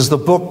 This is the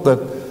book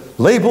that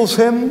labels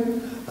him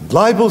and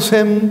libels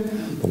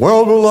him. The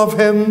world will love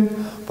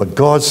him, but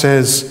God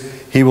says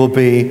he will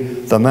be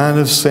the man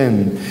of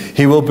sin.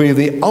 He will be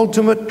the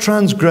ultimate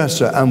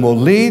transgressor and will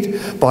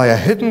lead by a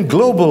hidden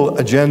global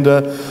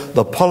agenda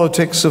the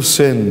politics of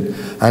sin.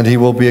 And he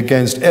will be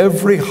against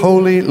every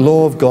holy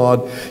law of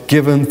God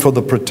given for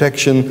the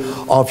protection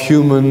of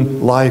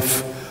human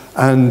life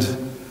and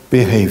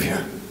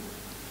behavior.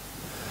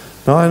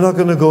 Now, I'm not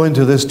going to go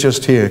into this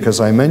just here because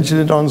I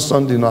mentioned it on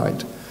Sunday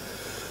night.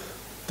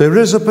 There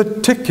is a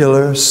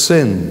particular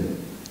sin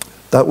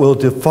that will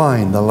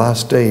define the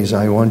last days.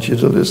 I want you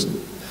to listen.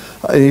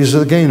 These,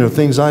 again, are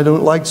things I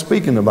don't like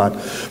speaking about.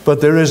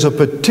 But there is a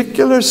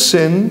particular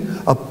sin,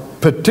 a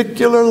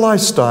particular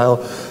lifestyle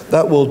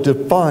that will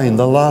define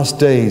the last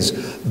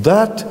days.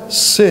 That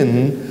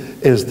sin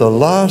is the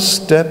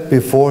last step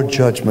before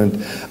judgment.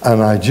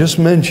 And I just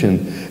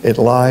mentioned it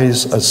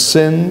lies a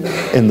sin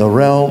in the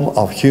realm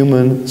of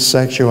human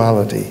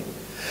sexuality.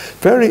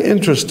 Very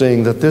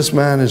interesting that this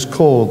man is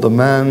called the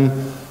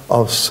man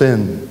of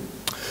sin.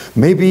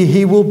 Maybe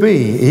he will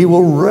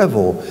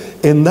revel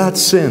in that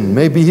sin.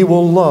 Maybe he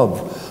will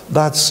love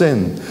that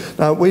sin.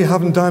 Now, we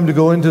haven't time to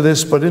go into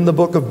this, but in the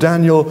book of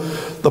Daniel,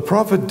 the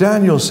prophet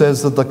Daniel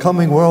says that the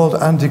coming world,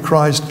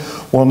 Antichrist,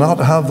 will not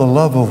have the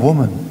love of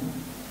woman.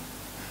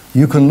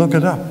 You can look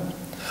it up.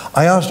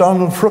 I asked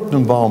Arnold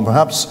Fruchtenbaum,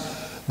 perhaps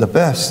the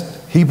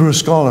best Hebrew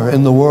scholar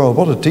in the world,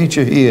 what a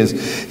teacher he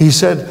is. He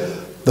said,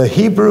 the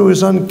Hebrew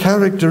is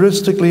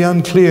uncharacteristically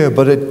unclear,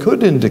 but it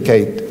could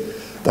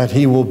indicate that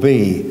he will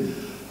be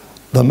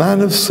the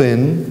man of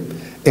sin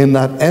in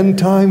that end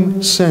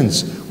time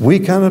sense. We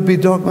cannot be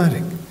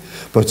dogmatic,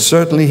 but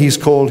certainly he's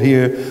called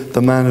here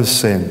the man of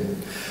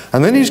sin.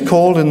 And then he's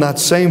called in that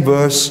same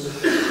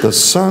verse the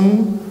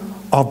son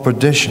of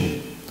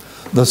perdition.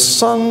 The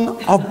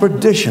son of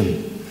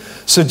perdition,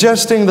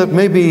 suggesting that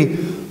maybe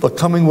the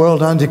coming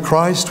world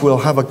Antichrist will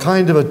have a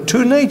kind of a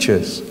two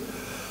natures,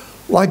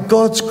 like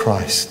God's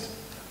Christ,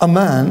 a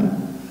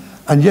man,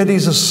 and yet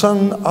he's a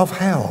son of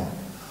hell,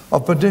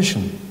 of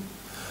perdition.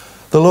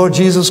 The Lord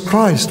Jesus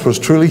Christ was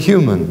truly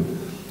human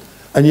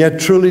and yet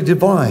truly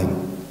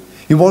divine.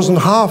 He wasn't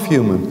half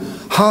human,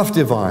 half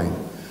divine.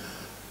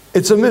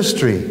 It's a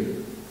mystery.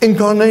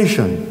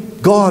 Incarnation.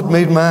 God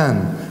made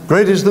man.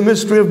 Great is the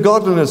mystery of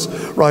godliness,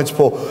 writes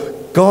Paul.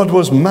 God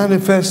was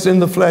manifest in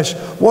the flesh.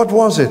 What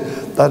was it?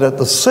 That at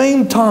the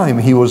same time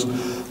he was,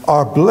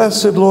 our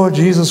blessed Lord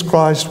Jesus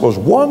Christ was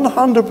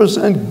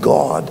 100%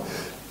 God,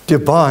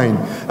 divine,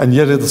 and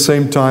yet at the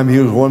same time he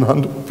was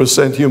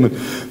 100% human.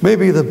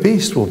 Maybe the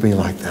beast will be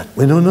like that.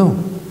 We don't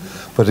know.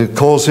 But it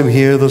calls him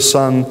here the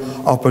son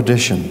of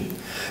perdition.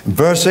 In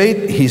verse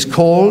 8, he's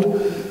called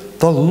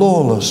the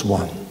lawless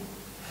one.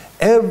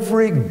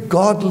 Every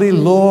godly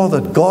law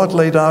that God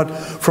laid out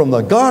from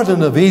the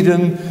Garden of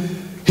Eden,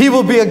 he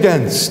will be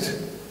against.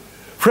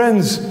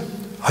 Friends,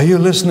 are you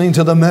listening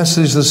to the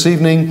message this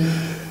evening?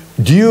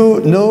 Do you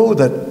know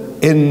that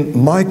in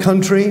my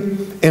country,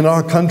 in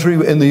our country,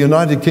 in the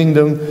United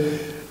Kingdom,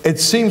 it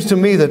seems to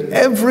me that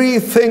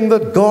everything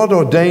that God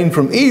ordained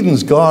from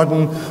Eden's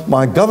garden,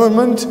 my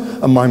government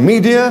and my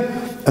media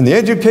and the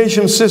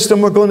education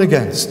system were going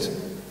against.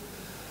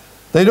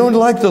 They don't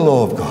like the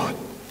law of God.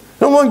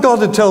 They don't want God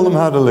to tell them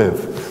how to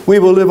live. We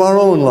will live our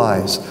own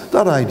lives.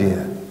 That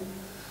idea.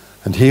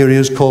 And here he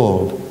is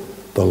called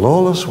the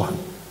lawless one.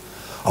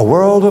 A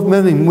world of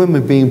men and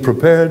women being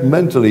prepared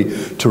mentally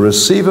to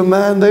receive a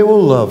man they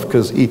will love,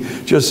 because he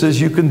just says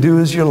you can do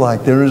as you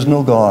like. There is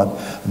no God.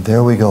 And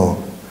there we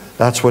go.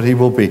 That's what he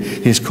will be.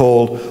 He's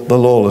called the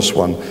lawless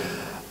one.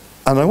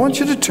 And I want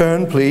you to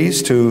turn,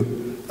 please,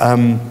 to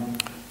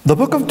the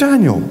book of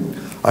Daniel.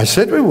 I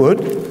said we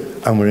would,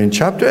 and we're in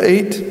chapter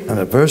 8 and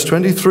at verse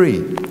 23.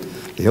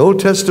 The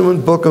Old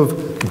Testament book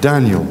of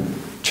Daniel,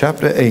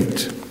 chapter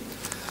 8.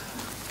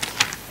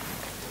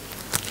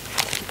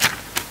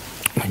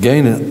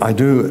 Again, I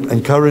do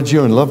encourage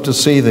you and love to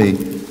see the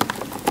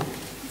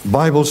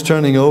Bibles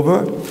turning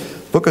over.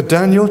 Book of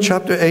Daniel,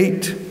 chapter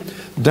 8.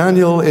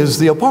 Daniel is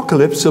the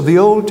apocalypse of the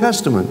Old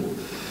Testament,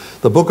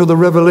 the book of the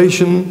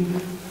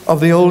Revelation of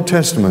the Old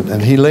Testament.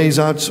 And he lays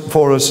out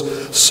for us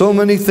so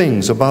many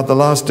things about the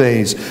last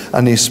days,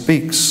 and he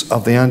speaks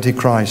of the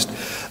Antichrist.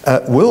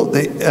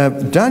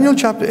 Daniel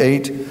chapter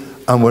 8,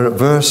 and we're at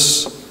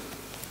verse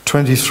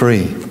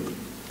 23.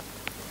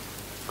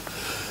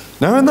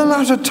 Now in the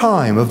latter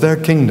time of their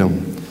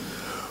kingdom,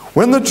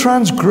 when the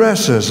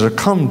transgressors are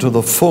come to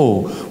the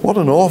full, what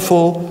an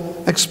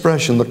awful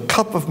expression, the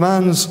cup of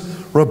man's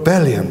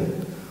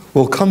rebellion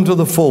will come to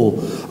the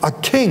full. A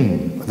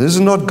king, this is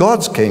not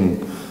God's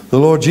king, the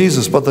Lord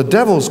Jesus, but the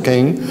devil's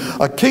king,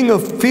 a king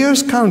of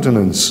fierce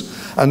countenance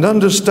and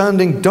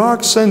understanding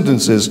dark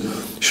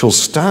sentences, shall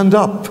stand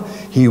up.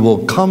 He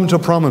will come to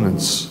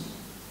prominence.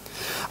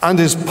 And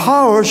his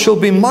power shall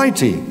be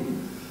mighty,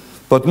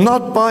 but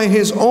not by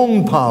his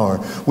own power.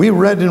 We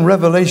read in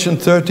Revelation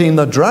 13,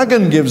 the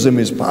dragon gives him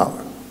his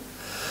power.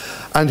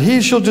 And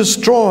he shall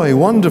destroy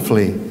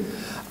wonderfully,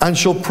 and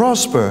shall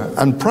prosper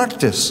and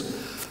practice,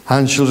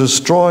 and shall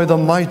destroy the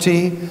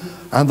mighty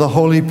and the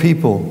holy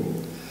people.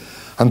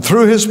 And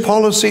through his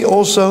policy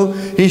also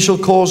he shall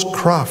cause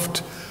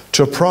craft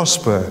to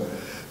prosper.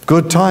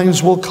 Good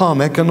times will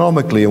come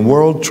economically and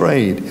world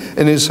trade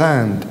in his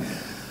hand.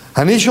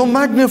 And he shall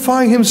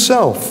magnify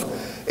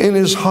himself in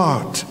his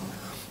heart.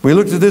 We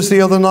looked at this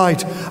the other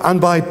night. And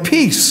by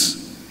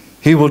peace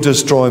he will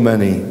destroy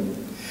many.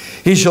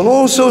 He shall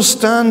also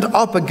stand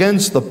up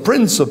against the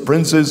Prince of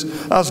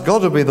Princes. That's got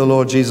to be the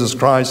Lord Jesus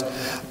Christ.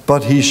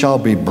 But he shall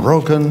be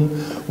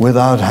broken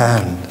without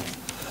hand.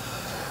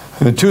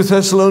 In 2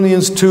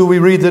 Thessalonians 2, we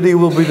read that he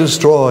will be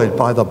destroyed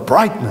by the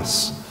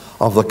brightness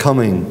of the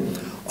coming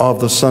of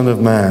the Son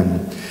of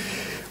Man.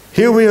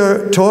 Here we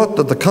are taught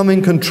that the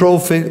coming control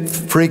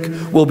freak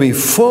will be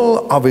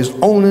full of his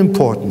own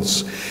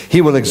importance.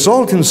 He will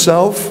exalt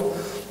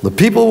himself, the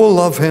people will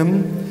love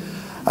him,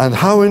 and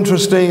how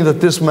interesting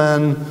that this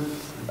man,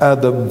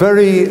 the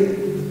very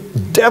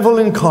devil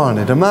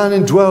incarnate, a man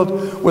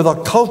indwelt with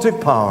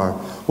occultic power,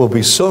 will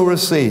be so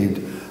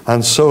received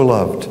and so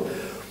loved.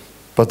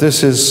 But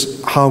this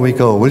is how we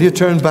go. Will you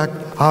turn back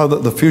how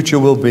the future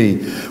will be?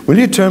 Will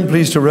you turn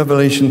please to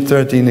Revelation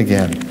 13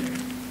 again?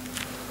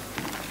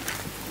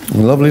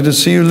 Lovely to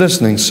see you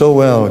listening so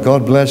well.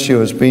 God bless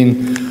you. It's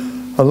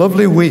been a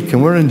lovely week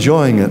and we're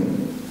enjoying it.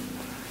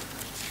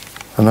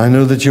 And I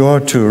know that you are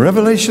too.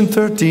 Revelation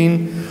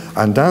 13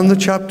 and down the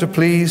chapter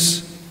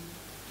please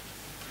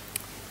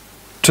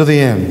to the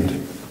end.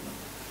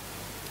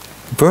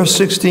 Verse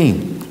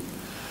 16.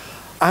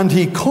 And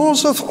he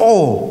causeth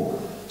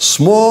all,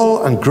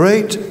 small and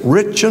great,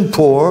 rich and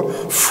poor,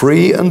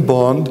 free and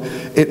bond.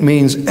 It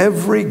means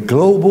every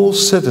global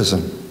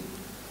citizen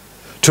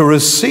to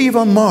receive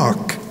a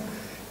mark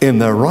in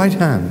their right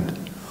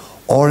hand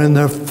or in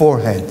their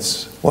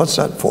foreheads. What's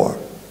that for?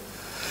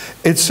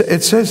 It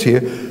says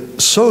here,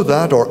 so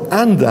that or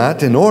and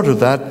that, in order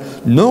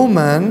that no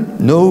man,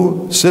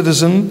 no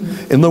citizen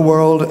in the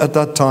world at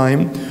that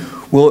time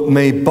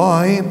may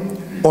buy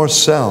or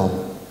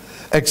sell,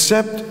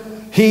 except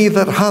he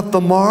that hath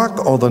the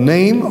mark or the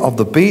name of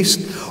the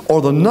beast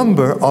or the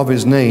number of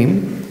his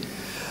name.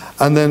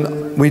 And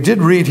then we did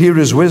read, here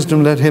is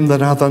wisdom, let him that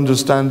hath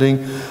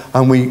understanding.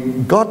 And we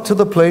got to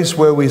the place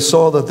where we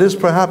saw that this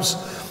perhaps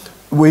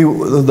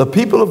the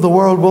people of the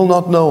world will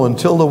not know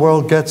until the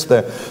world gets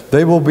there.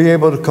 They will be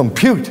able to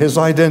compute his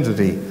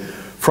identity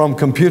from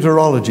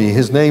computerology.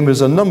 His name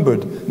is a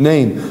numbered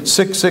name,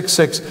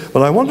 666.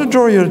 But I want to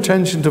draw your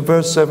attention to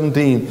verse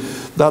 17,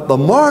 that the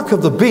mark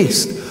of the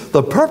beast,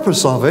 the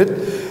purpose of it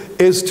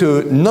is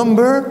to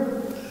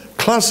number,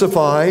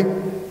 classify,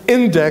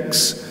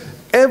 index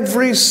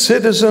every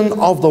citizen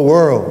of the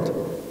world.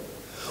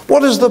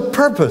 What is the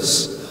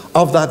purpose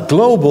of that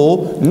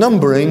global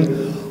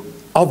numbering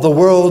of the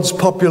world's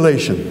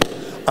population?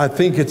 I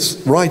think it's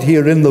right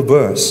here in the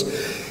verse.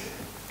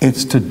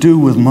 It's to do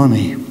with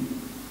money.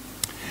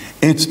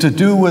 It's to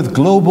do with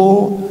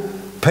global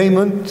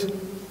payment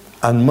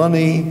and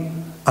money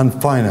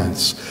and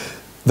finance.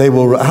 They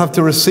will have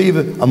to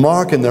receive a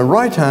mark in their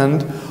right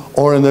hand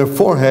or in their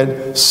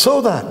forehead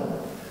so that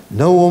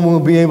no one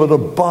will be able to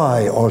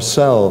buy or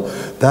sell.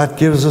 That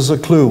gives us a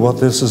clue what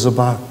this is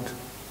about.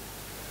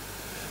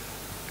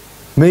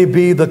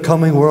 Maybe the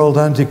coming world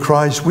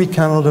Antichrist, we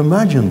cannot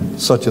imagine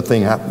such a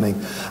thing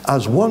happening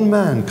as one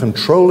man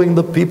controlling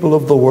the people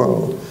of the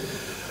world.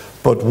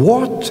 But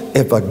what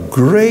if a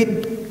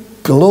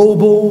great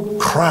global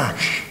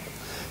crash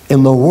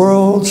in the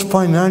world's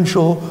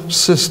financial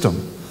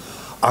system,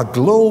 a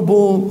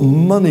global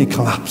money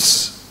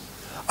collapse,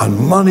 and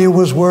money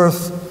was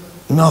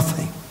worth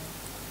nothing?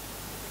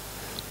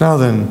 Now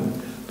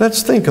then,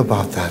 let's think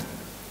about that.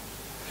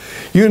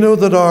 You know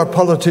that our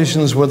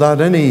politicians,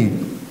 without any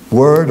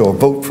word or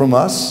vote from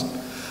us,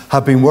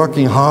 have been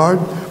working hard.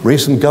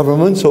 Recent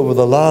governments over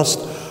the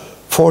last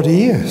 40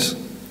 years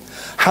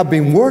have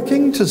been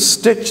working to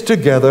stitch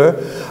together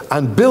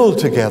and build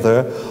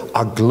together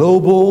a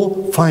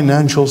global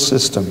financial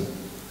system.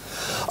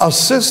 A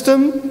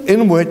system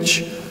in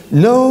which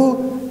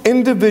no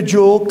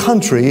individual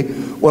country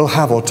will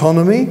have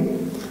autonomy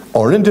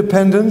or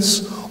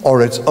independence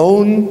or its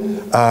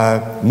own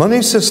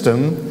money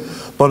system,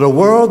 but a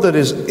world that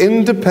is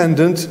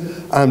independent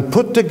and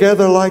put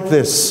together like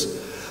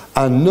this,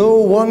 and no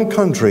one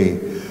country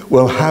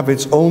will have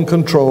its own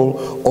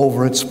control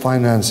over its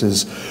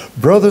finances.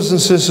 Brothers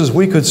and sisters,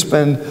 we could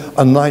spend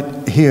a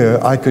night here.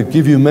 I could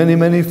give you many,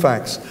 many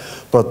facts,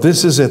 but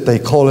this is it. They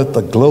call it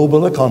the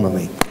global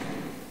economy.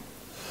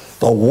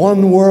 The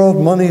one world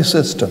money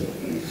system.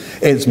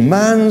 It's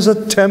man's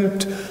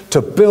attempt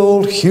to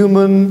build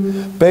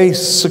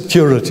human-based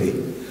security.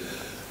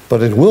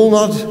 But it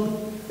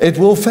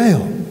will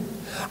fail.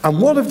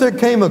 And what if there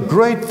came a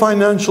great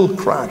financial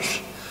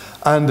crash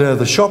and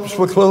the shops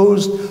were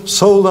closed,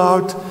 sold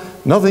out,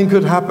 nothing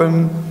could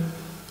happen?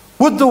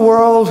 Would the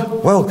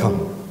world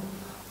welcome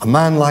a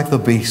man like the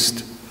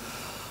beast?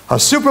 A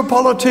super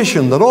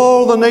politician that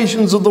all the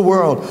nations of the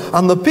world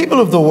and the people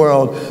of the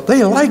world,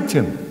 they liked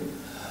him.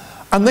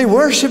 And they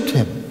worshipped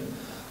him.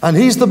 And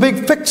he's the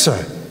big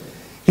fixer.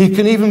 He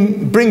can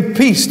even bring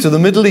peace to the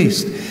Middle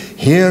East.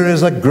 Here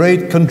is a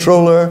great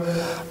controller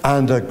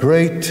and a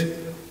great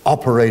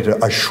operator,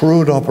 a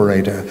shrewd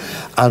operator.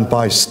 And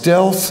by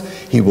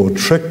stealth, he will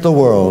trick the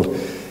world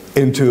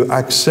into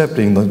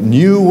accepting the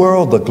new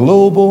world, the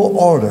global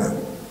order.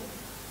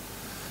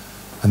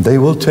 And they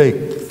will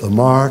take the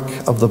mark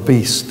of the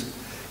beast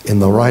in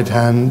the right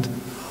hand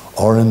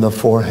or in the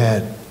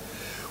forehead.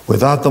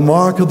 Without the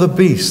mark of the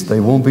beast, they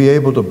won't be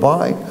able to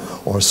buy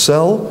or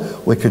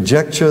sell. We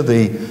conjecture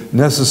the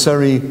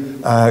necessary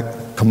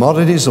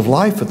commodities of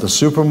life at the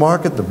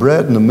supermarket, the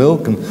bread and the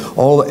milk and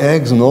all the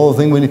eggs and all the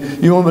things we need.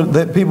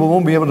 That people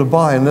won't be able to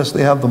buy unless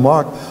they have the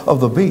mark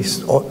of the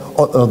beast or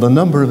the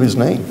number of his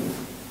name.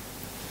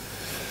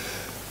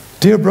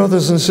 Dear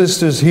brothers and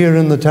sisters here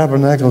in the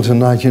tabernacle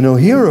tonight, you know,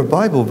 here are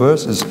Bible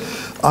verses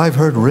I've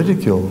heard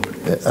ridiculed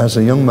as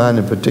a young man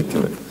in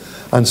particular,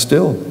 and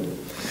still.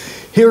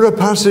 Here are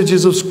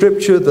passages of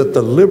Scripture that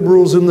the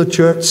liberals in the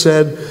church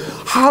said,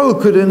 how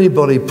could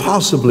anybody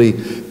possibly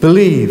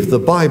believe the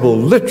Bible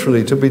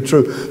literally to be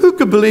true? Who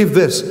could believe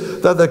this,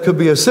 that there could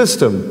be a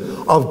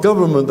system of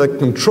government that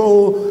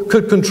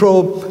could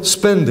control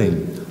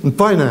spending and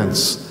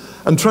finance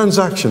and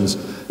transactions?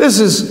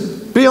 This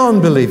is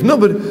beyond belief.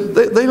 Nobody,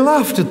 they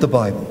laughed at the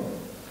Bible.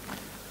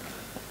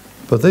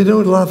 But they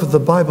don't laugh at the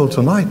Bible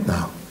tonight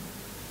now.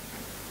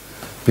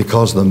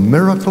 Because the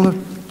miracle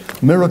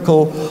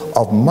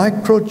of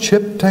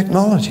microchip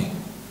technology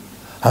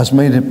has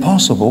made it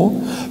possible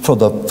for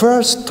the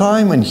first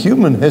time in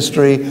human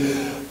history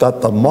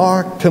that the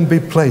mark can be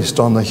placed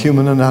on the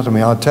human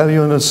anatomy. I'll tell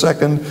you in a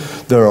second,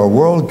 there are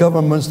world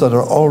governments that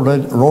are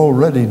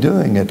already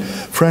doing it.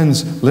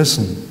 Friends,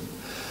 listen.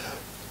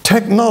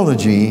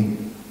 Technology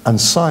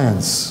and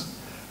science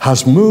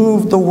has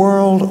moved the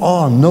world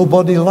on.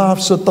 Nobody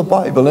laughs at the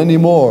Bible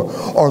anymore,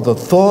 or the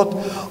thought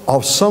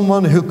of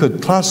someone who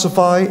could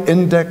classify,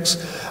 index,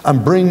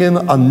 and bring in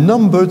a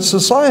numbered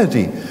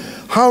society.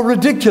 How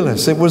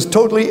ridiculous. It was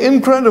totally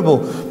incredible,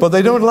 but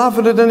they don't laugh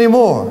at it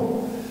anymore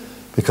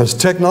because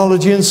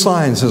technology and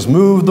science has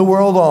moved the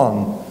world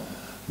on.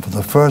 For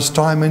the first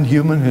time in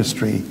human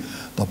history,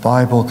 the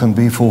Bible can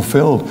be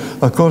fulfilled.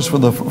 Of course, for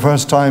the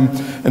first time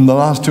in the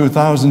last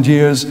 2,000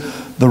 years,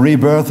 the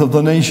rebirth of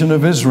the nation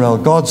of Israel,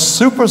 God's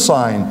super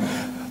sign.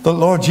 The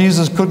Lord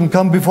Jesus couldn't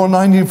come before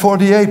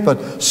 1948,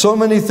 but so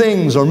many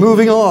things are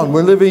moving on.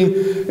 We're living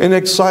in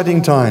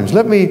exciting times.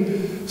 Let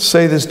me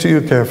say this to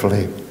you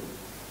carefully.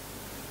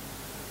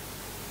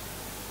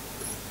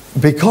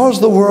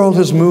 Because the world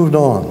has moved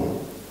on,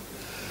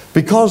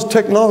 because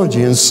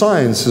technology and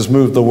science has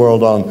moved the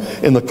world on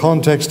in the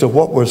context of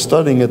what we're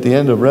studying at the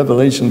end of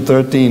Revelation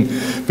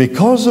 13,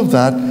 because of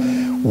that,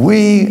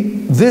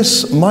 we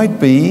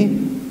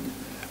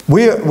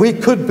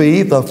could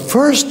be the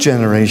first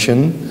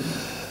generation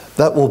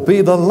that will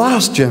be the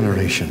last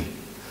generation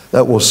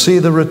that will see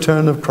the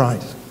return of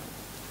Christ.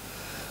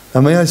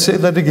 And may I say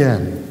that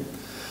again?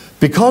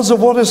 Because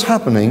of what is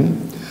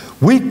happening,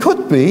 we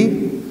could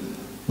be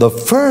the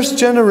first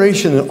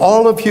generation in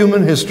all of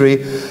human history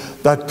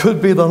that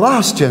could be the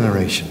last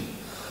generation.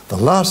 The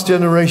last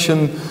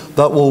generation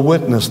that will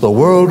witness the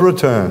world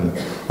return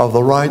of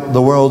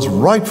the world's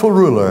rightful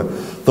ruler,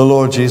 the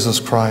Lord Jesus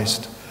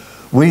Christ.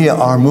 We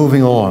are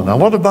moving on. Now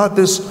what about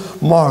this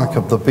mark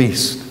of the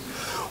beast?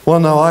 Well,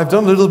 now I've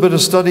done a little bit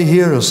of study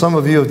here, as some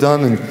of you have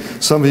done, and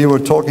some of you were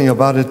talking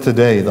about it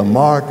today, the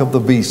mark of the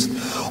beast.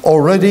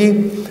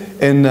 Already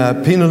in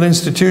penal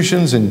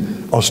institutions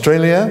in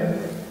Australia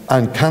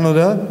and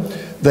Canada,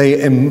 they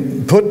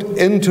put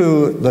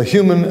into the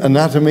human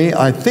anatomy,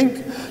 I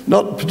think,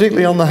 not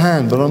particularly on the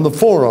hand, but on the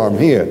forearm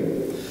here.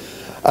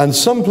 And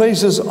some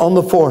places on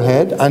the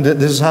forehead, and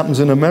this happens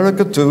in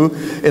America too,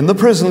 in the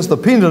prisons, the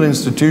penal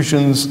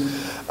institutions,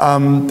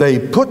 they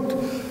put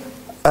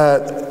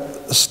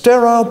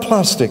sterile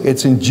plastic.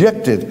 It's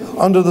injected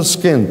under the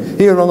skin,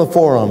 here on the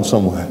forearm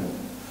somewhere.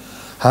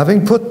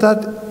 Having put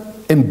that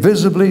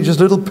invisibly, just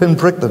a little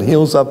pinprick that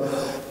heals up,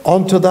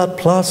 onto that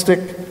plastic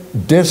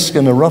disc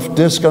and a rough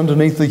disc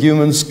underneath the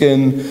human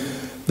skin,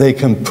 they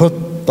can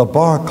put the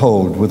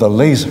barcode with a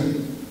laser.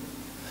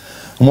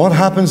 And what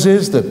happens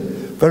is that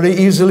very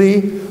easily,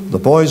 the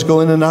boys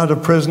go in and out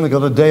of prison, they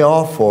got a day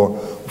off or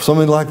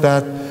something like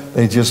that,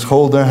 they just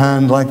hold their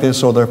hand like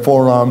this or their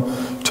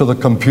forearm to the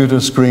computer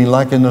screen.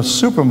 Like in a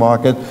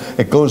supermarket,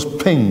 it goes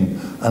ping,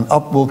 and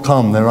up will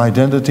come their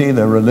identity,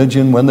 their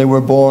religion, when they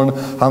were born,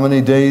 how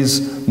many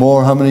days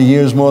more, how many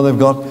years more they've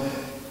got.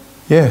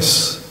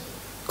 Yes,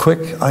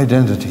 quick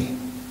identity.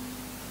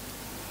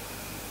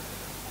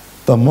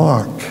 The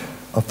mark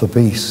of the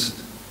beast.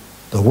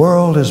 The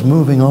world is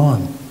moving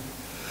on.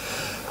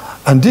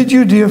 And did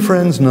you, dear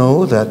friends,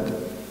 know that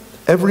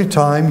every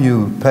time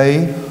you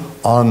pay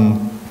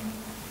on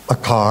a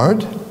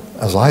card,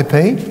 as I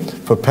pay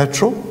for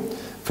petrol,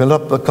 fill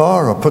up the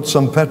car or put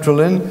some petrol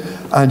in,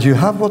 and you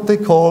have what they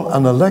call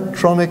an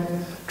electronic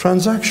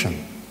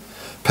transaction.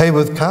 Pay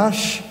with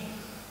cash,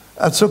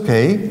 that's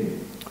okay.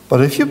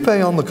 But if you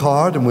pay on the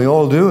card, and we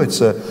all do, it's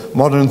a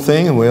modern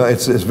thing, and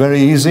it's very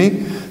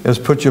easy.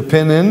 Just put your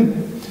PIN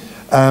in,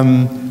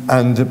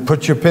 and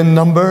put your PIN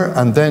number,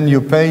 and then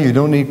you pay. You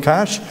don't need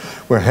cash.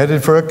 We're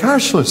headed for a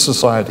cashless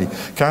society.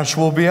 Cash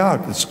will be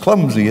out. It's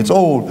clumsy, it's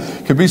old,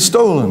 it could be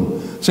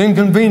stolen, it's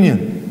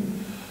inconvenient.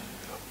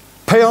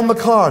 Pay on the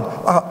card.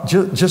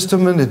 Just a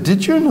minute.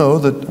 Did you know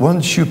that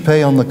once you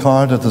pay on the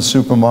card at the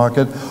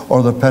supermarket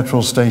or the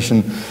petrol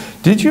station,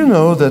 did you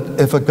know that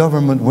if a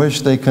government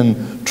wish, they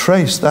can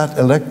trace that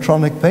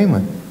electronic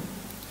payment?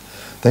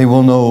 They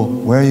will know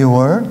where you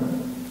were,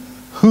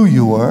 who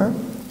you were,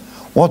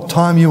 what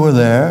time you were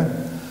there,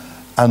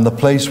 and the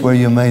place where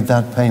you made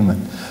that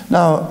payment.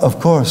 Now,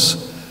 of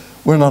course,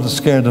 we're not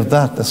scared of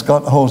that. That's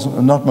got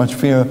not much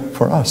fear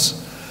for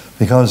us,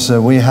 because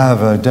we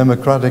have a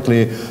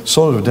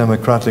sort of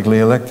democratically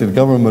elected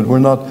government. We're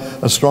not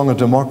as strong a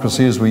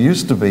democracy as we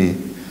used to be.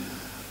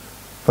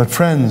 But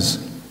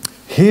friends,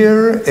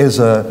 here is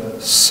a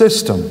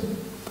system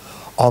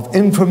of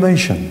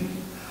information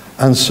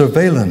and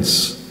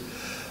surveillance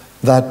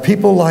that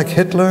people like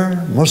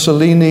Hitler,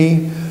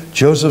 Mussolini,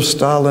 Joseph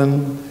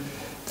Stalin,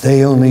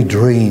 they only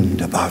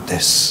dreamed about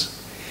this.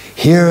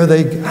 Here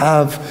they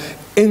have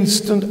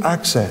instant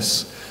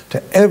access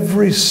to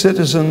every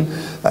citizen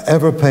that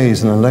ever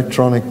pays an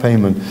electronic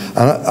payment.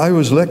 And I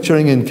was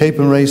lecturing in Cape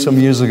and Ray some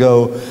years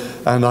ago,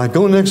 and I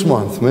go next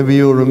month. Maybe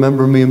you'll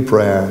remember me in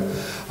prayer.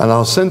 And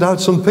I'll send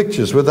out some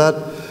pictures with that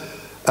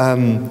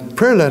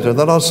prayer letter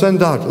that I'll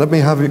send out. Let me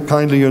have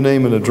kindly your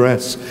name and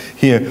address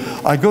here.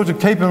 I go to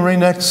Cape and Ray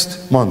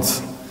next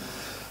month.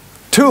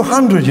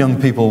 200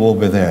 young people will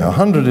be there,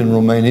 100 in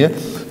Romania,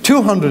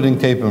 200 in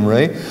Cape and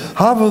Ray.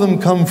 Half of them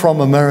come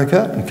from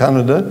America and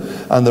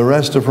Canada, and the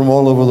rest are from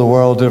all over the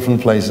world,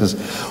 different places.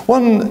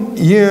 1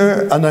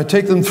 year, and I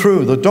take them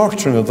through the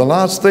doctrine of the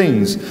last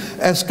things,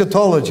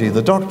 eschatology,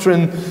 the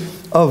doctrine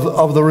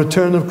of the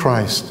return of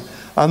Christ.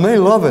 And they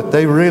love it.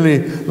 They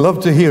really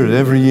love to hear it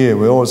every year.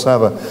 We always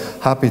have a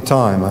happy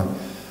time.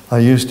 I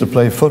used to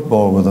play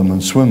football with them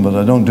and swim, but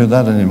I don't do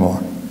that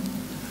anymore.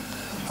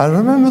 I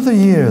remember the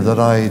year that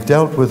I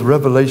dealt with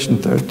Revelation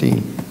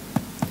 13.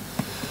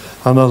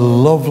 And a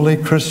lovely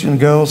Christian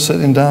girl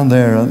sitting down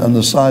there on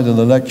the side of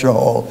the lecture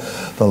hall.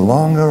 The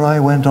longer I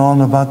went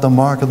on about the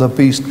mark of the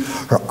beast,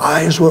 her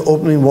eyes were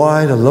opening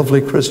wide, a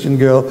lovely Christian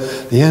girl.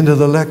 At the end of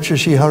the lecture,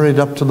 she hurried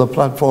up to the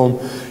platform.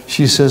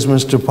 She says,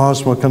 "Mr.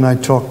 Passmore, can I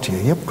talk to you?"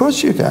 "Yeah, of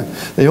course you can."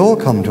 They all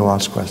come to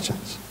ask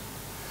questions.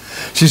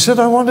 She said,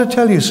 "I want to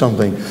tell you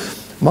something.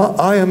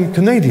 I am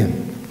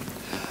Canadian.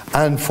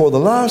 And for the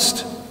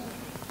last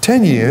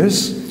 10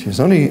 years, she's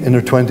only in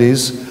her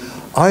 20s,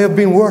 I have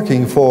been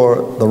working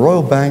for the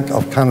Royal Bank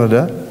of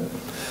Canada,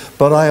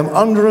 but I am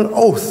under an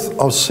oath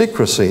of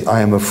secrecy.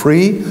 I am a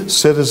free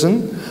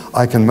citizen.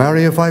 I can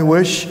marry if I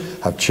wish,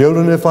 have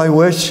children if I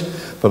wish,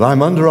 but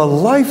I'm under a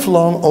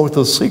lifelong oath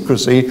of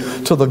secrecy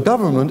to the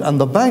government and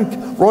the bank,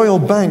 Royal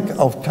Bank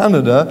of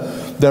Canada.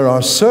 There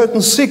are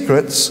certain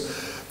secrets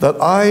that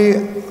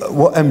I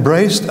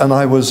embraced, and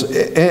I was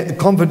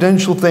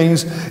confidential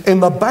things in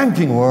the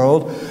banking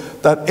world,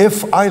 that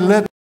if I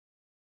let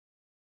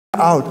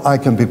out, I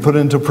can be put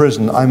into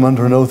prison. I'm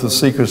under an oath of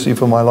secrecy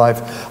for my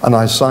life." And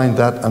I signed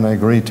that and I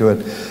agreed to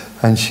it.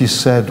 And she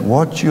said,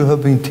 "What you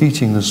have been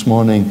teaching this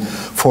morning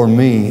for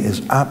me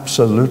is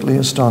absolutely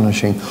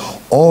astonishing.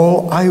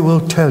 All I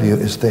will tell you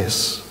is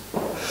this,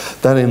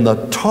 that in the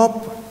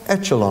top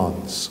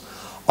echelons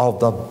of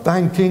the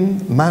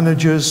banking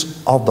managers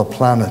of the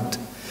planet,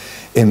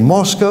 in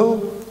Moscow,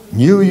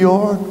 New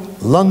York,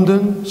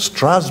 London,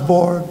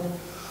 Strasbourg,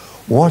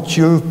 what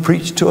you've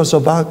preached to us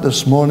about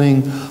this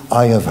morning,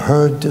 I have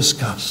heard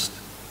discussed."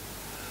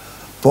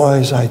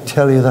 Boys, I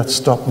tell you, that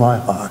stopped my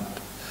heart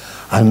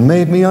and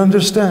made me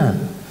understand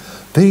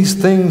these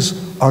things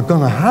are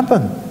going to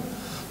happen.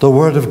 The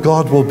Word of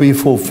God will be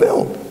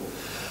fulfilled.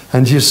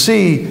 And you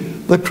see,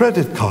 the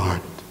credit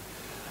card,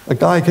 a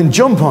guy can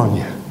jump on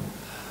you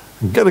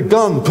and get a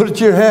gun, put it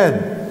to your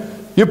head.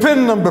 "Your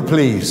PIN number,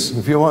 please."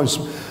 If you want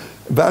to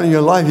value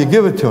your life, you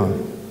give it to him.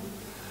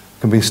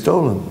 It can be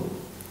stolen.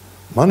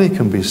 Money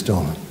can be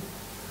stolen.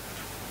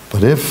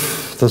 But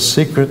if the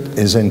secret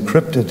is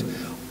encrypted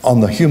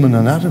on the human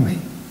anatomy,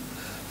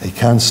 they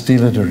can't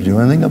steal it or do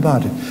anything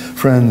about it.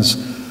 Friends,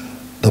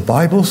 the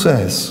Bible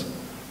says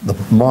the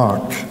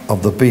mark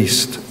of the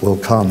beast will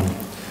come.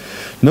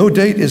 No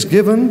date is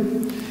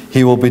given,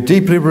 He will be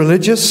deeply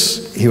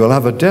religious. He will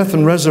have a death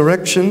and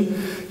resurrection.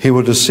 He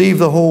will deceive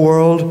the whole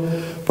world.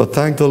 But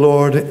thank the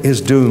Lord,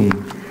 his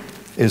doom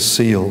is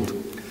sealed.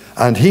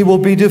 And he will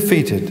be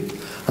defeated.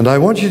 And I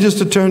want you just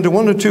to turn to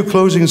one or two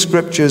closing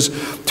scriptures.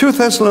 2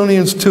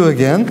 Thessalonians 2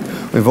 again.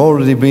 We've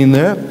already been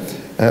there.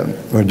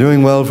 We're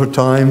doing well for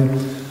time.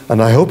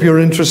 And I hope you're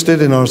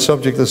interested in our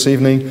subject this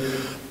evening.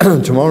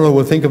 Tomorrow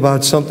we'll think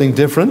about something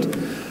different.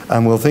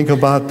 And we'll think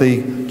about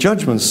the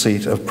judgment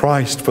seat of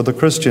Christ for the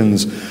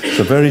Christians. It's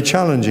a very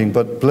challenging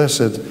but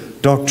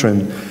blessed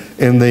doctrine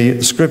in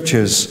the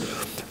scriptures.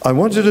 I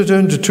want you to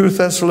turn to 2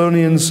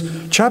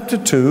 Thessalonians chapter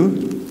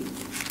 2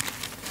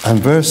 and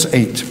verse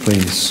 8,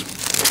 please.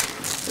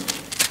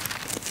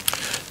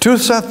 2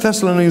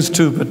 Thessalonians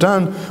 2, but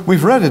Dan,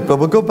 we've read it, but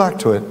we'll go back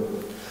to it.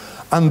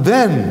 And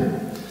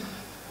then,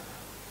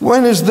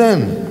 when is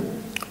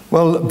then?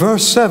 Well,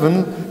 verse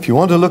 7, if you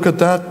want to look at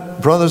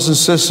that, brothers and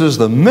sisters,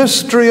 the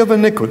mystery of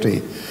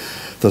iniquity,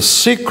 the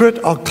secret,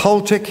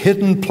 occultic,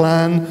 hidden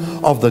plan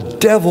of the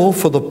devil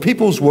for the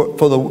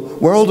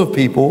world of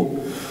people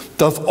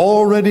doth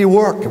already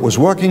work. It was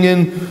working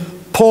in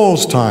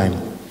Paul's time,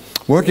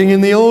 working in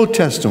the Old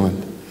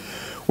Testament,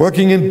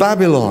 working in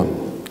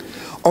Babylon.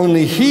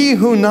 Only he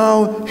who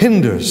now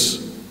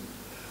hinders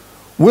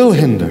will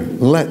hinder,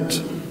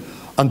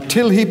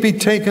 until he be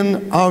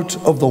taken out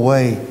of the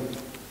way.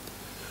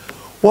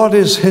 What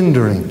is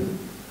hindering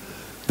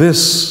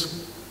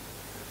this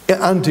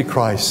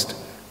Antichrist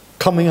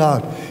coming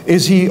out?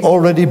 Is he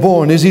already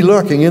born? Is he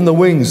lurking in the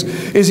wings?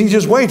 Is he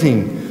just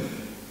waiting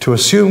to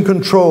assume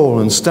control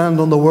and stand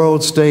on the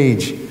world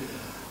stage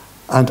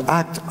and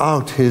act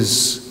out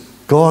his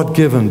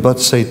God-given but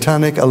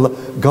satanic,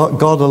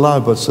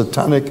 God-allowed but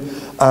satanic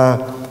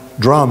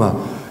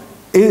drama?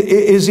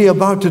 Is he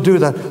about to do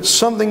that?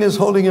 Something is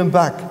holding him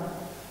back.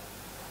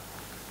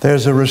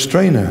 There's a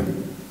restrainer.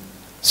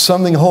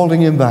 Something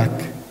holding him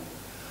back.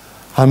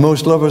 And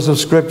most lovers of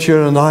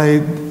Scripture, and I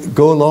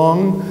go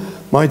along,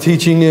 my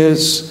teaching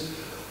is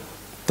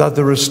that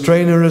the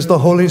restrainer is the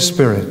Holy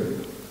Spirit.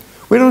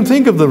 We don't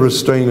think of the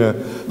restrainer,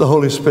 the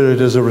Holy Spirit,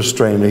 as a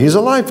restrainer. He's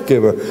a life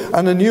giver,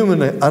 an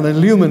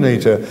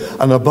illuminator,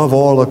 and above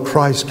all, a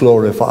Christ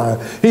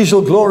glorifier. He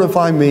shall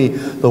glorify me,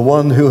 the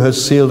one who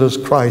has sealed us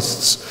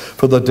Christ's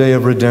for the day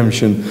of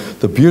redemption.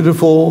 The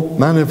beautiful,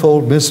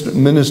 manifold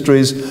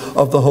ministries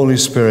of the Holy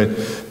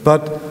Spirit.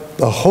 But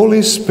the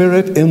Holy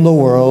Spirit in the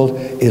world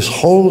is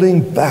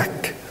holding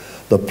back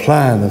the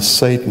plan of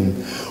Satan.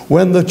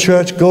 When the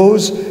church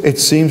goes, it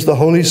seems the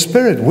Holy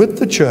Spirit with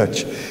the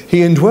church. He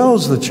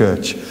indwells the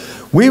church.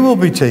 We will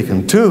be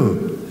taken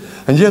too.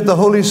 And yet the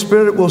Holy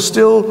Spirit will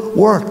still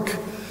work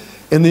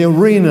in the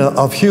arena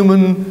of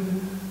human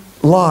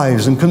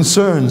lives and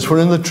concerns. For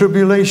in the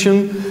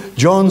tribulation,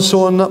 John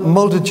saw a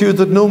multitude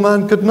that no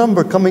man could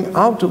number coming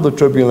out of the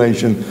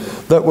tribulation,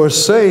 that were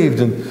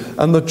saved,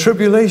 and the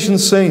tribulation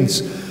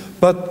saints.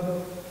 But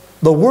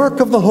the work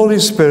of the Holy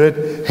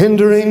Spirit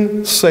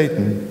hindering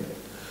Satan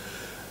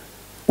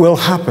will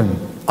happen,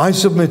 I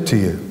submit to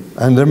you.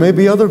 And there may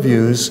be other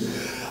views,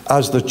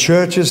 as the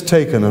church is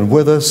taken, and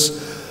with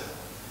us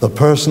the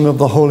person of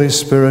the Holy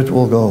Spirit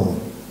will go.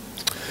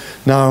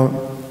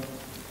 Now,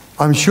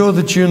 I'm sure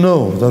that you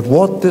know that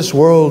what this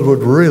world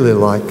would really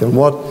like, and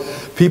what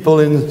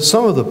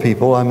some of the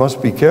people, I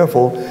must be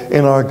careful,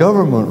 in our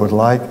government would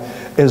like,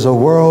 is a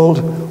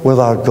world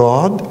without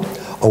God,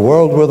 a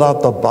world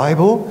without the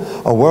Bible,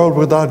 a world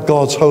without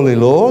God's holy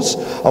laws,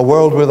 a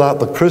world without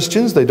the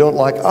Christians. They don't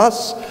like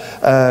us.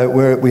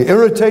 We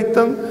irritate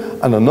them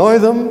and annoy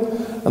them,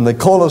 and they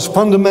call us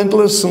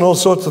fundamentalists and all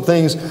sorts of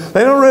things.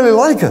 They don't really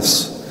like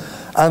us,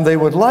 and they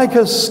would like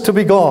us to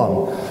be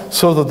gone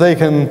so that they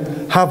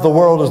can have the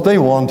world as they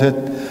want it.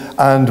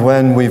 And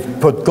when we've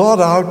put God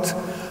out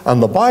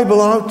and the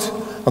Bible out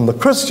and the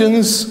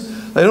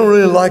Christians, they don't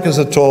really like us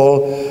at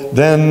all,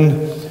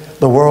 then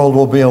the world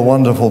will be a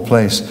wonderful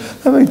place.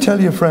 Let me tell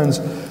you, friends,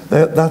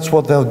 that's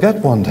what they'll get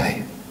one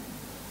day.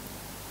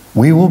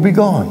 We will be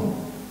gone.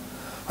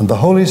 And the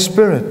Holy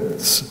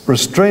Spirit's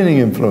restraining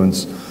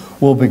influence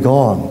will be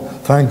gone.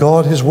 Thank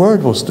God his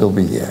word will still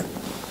be here.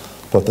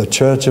 But the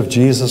church of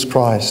Jesus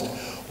Christ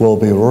will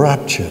be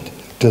raptured,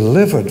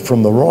 delivered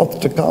from the wrath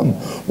to come.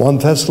 1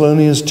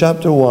 Thessalonians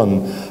chapter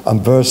 1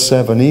 and verse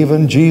 7.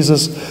 Even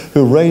Jesus,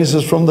 who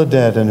raises from the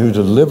dead and who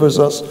delivers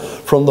us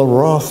from the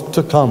wrath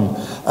to come.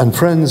 And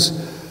friends,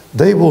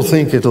 they will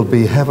think it'll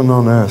be heaven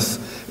on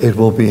earth. It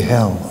will be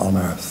hell on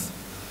earth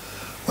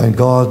when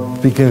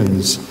God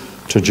begins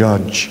to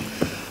judge.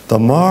 The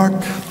mark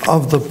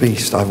of the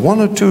beast. I have one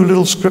or two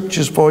little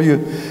scriptures for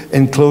you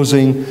in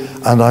closing,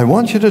 and I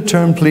want you to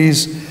turn,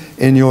 please,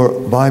 in your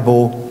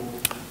Bible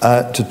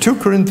to 2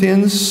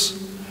 Corinthians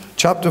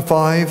chapter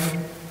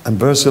 5 and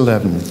verse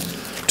 11.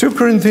 2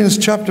 Corinthians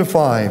chapter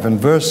 5 and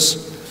verse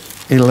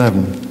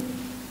 11.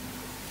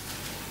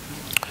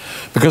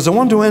 Because I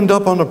want to end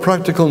up on a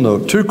practical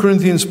note. 2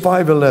 Corinthians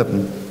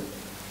 5:11.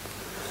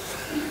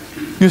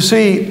 You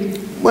see,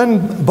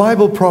 when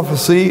Bible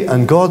prophecy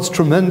and God's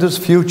tremendous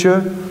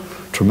future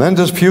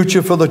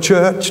for the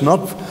church,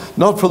 not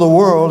not for the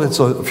world, it's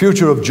a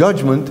future of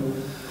judgment,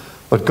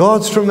 but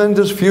God's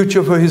tremendous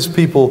future for his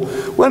people.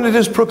 When it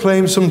is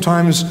proclaimed,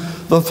 sometimes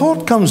the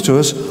thought comes to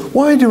us,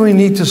 why do we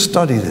need to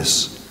study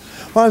this?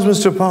 Why is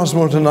Mr.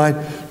 Passmore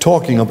tonight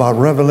talking about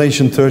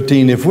Revelation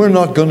 13 if we're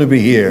not going to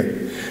be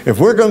here? If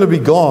we're going to be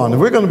gone, if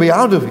we're going to be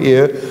out of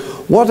here,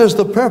 what is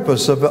the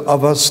purpose of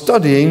us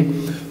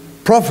studying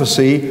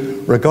prophecy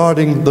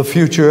regarding the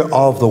future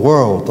of the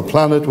world, the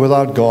planet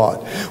without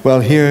God?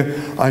 Well, here,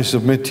 I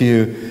submit to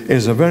you,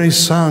 is a very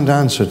sound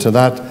answer to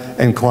that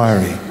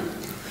inquiry.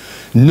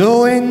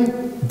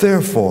 Knowing,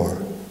 therefore,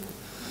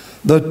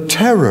 the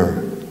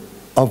terror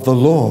of the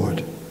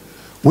Lord,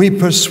 we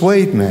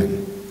persuade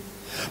men,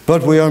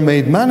 but we are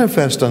made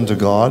manifest unto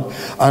God,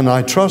 and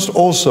I trust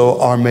also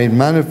are made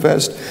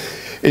manifest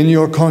in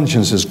your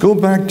consciences. Go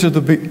back to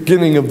the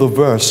beginning of the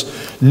verse.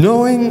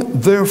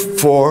 Knowing,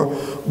 therefore,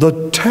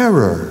 the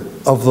terror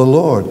of the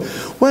Lord.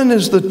 When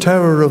is the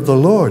terror of the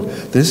Lord?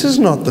 This is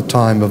not the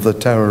time of the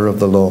terror of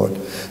the Lord.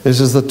 This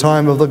is the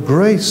time of the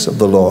grace of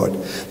the Lord.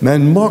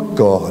 Men mock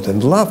God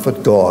and laugh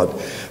at God,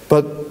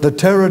 but the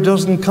terror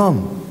doesn't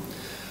come.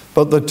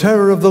 But the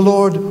terror of the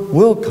Lord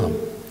will come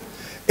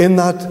in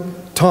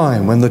that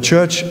time when the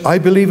church, I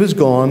believe, is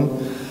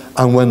gone,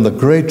 and when the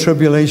great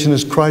tribulation,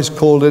 as Christ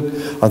called it,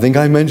 I think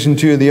I mentioned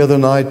to you the other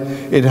night,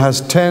 it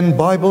has 10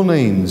 Bible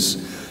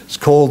names. It's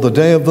called the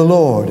day of the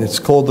Lord. It's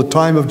called the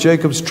time of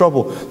Jacob's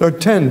trouble. There are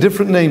 10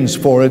 different names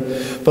for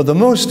it, but the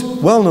most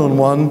well-known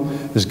one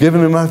is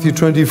given in Matthew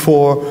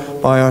 24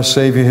 by our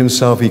Savior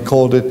himself. He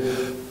called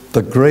it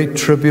the Great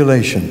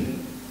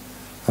Tribulation.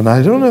 And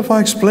I don't know if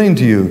I explained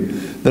to you,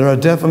 there are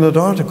definite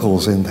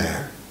articles in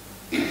there.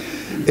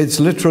 It's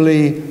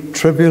literally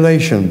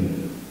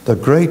tribulation, the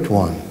great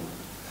one,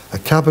 a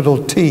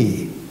capital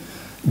T,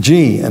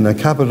 G and a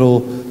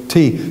capital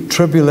T,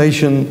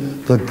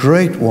 tribulation, the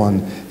great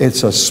one.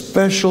 It's a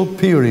special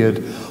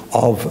period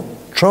of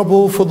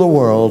trouble for the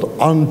world,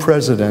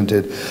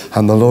 unprecedented.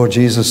 And the Lord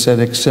Jesus said,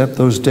 except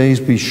those days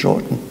be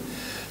shortened,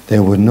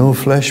 there would no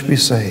flesh be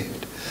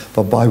saved.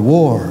 But by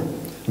war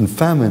and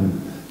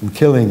famine and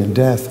killing and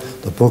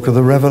death, the book of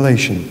the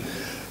Revelation,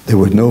 there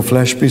would no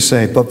flesh be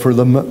saved. But for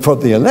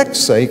the elect's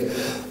sake,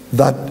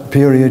 that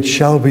period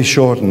shall be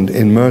shortened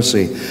in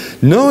mercy.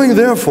 Knowing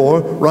therefore,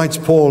 writes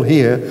Paul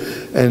here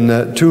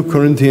in 2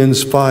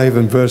 Corinthians 5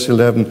 and verse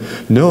 11,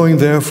 knowing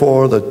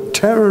therefore the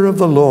terror of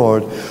the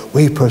Lord,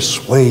 we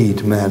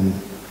persuade men.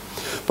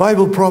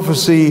 Bible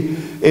prophecy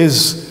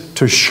is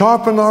to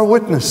sharpen our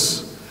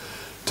witness,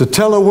 to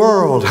tell a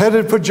world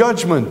headed for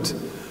judgment,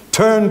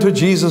 turn to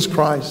Jesus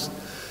Christ.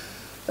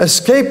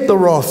 Escape the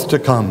wrath to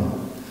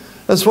come.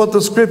 That's what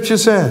the scripture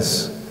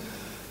says.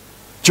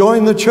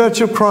 Join the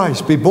church of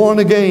Christ. Be born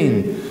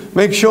again.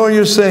 Make sure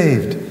you're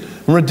saved,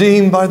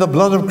 redeemed by the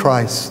blood of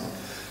Christ,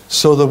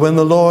 so that when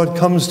the Lord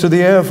comes to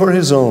the air for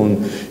his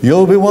own,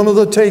 you'll be one of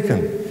the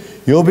taken.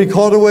 You'll be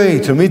caught away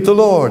to meet the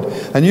Lord,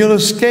 and you'll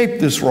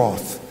escape this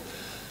wrath.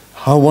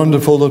 How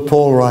wonderful that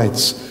Paul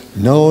writes,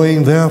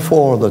 knowing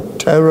therefore the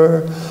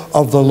terror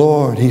of the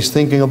Lord. He's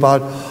thinking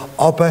about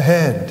up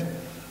ahead,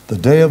 the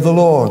day of the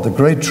Lord, the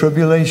great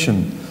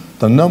tribulation,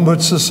 the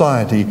numbered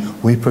society.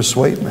 We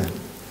persuade men.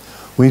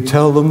 We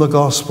tell them the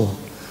gospel.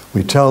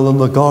 We tell them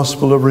the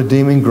gospel of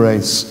redeeming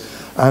grace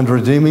and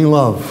redeeming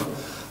love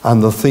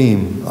and the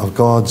theme of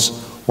God's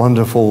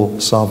wonderful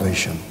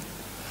salvation.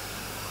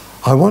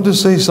 I want to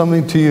say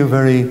something to you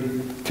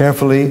very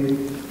carefully,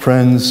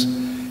 friends.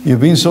 You've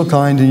been so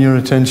kind in your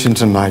attention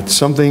tonight.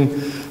 Something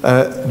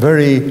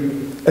very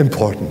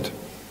important.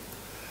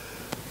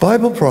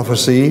 Bible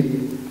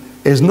prophecy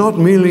is not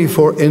merely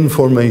for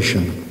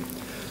information.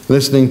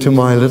 Listening to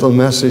my little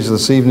message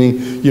this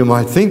evening, you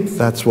might think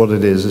that's what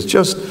it is. It's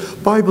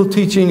just Bible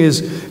teaching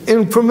is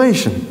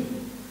information.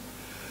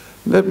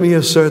 Let me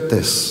assert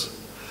this.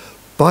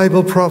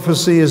 Bible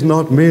prophecy is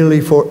not merely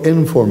for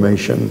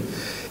information.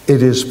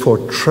 It is for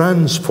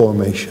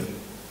transformation.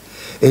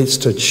 It's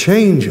to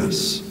change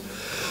us.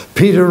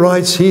 Peter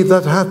writes, he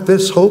that hath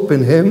this hope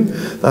in him,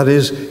 that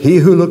is, he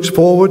who looks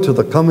forward to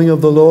the coming of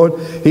the Lord,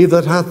 he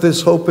that hath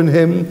this hope in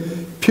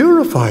him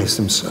purifies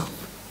himself,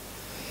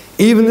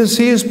 even as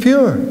he is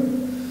pure.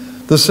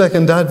 The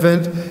second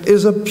advent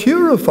is a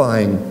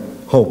purifying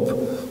hope.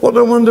 What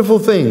a wonderful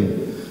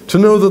thing to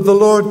know that the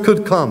Lord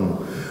could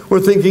come.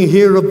 We're thinking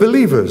here of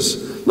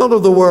believers, not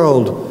of the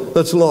world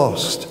that's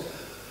lost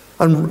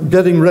and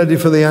getting ready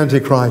for the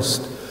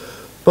Antichrist,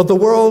 but the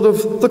world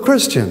of the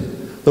Christian,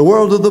 the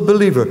world of the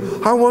believer.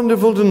 How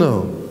wonderful to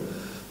know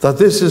that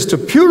this is to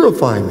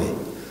purify me,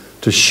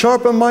 to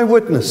sharpen my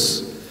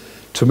witness,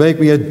 to make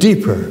me a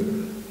deeper,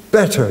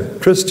 better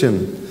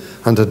Christian,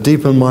 and to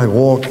deepen my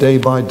walk day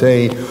by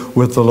day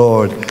with the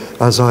Lord.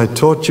 As I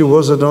taught you,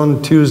 was it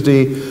on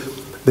Tuesday,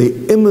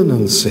 the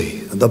imminency,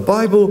 the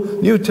Bible,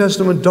 New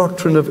Testament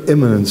doctrine of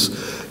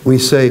imminence. We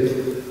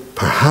say,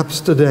 perhaps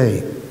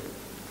today.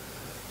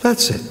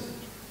 That's it.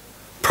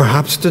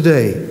 Perhaps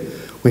today.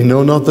 We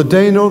know not the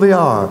day nor the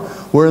hour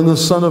wherein the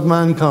Son of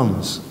Man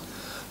comes.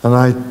 And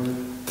I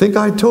think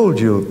I told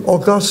you,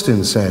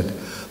 Augustine said,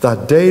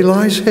 that day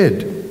lies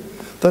hid,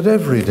 that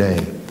every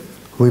day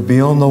we'd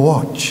be on the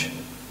watch.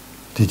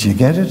 Did you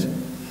get it?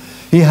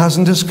 He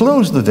hasn't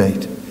disclosed the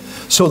date.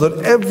 So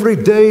that every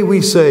day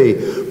we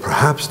say,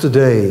 perhaps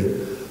today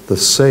the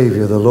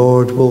Savior, the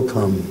Lord, will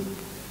come.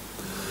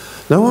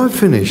 Now I've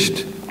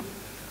finished,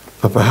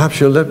 but perhaps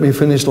you'll let me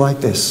finish like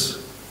this.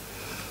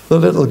 The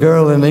little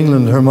girl in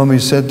England, her mummy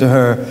said to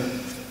her,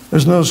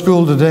 there's no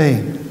school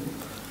today,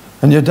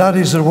 and your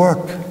daddy's at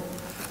work,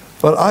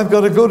 but I've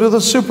got to go to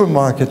the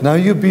supermarket. Now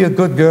you be a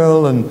good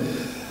girl and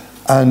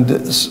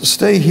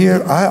stay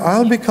here.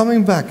 I'll be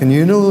coming back, and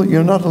you know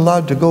you're not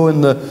allowed to go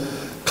in the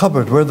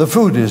cupboard where the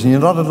food is, and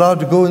you're not allowed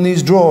to go in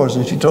these drawers.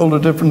 And she told her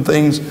different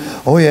things.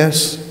 Oh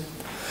yes.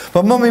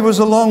 But Mummy was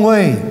a long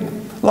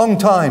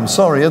time,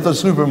 at the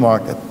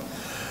supermarket.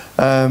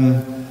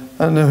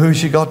 And who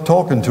she got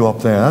talking to up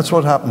there. That's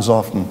what happens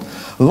often.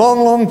 A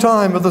long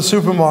time at the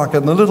supermarket,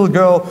 and the little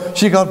girl,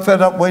 she got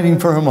fed up waiting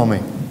for her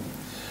mummy.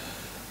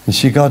 And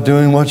she got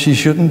doing what she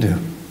shouldn't do.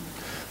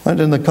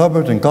 Went in the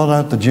cupboard and got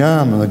out the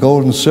jam and the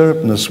golden syrup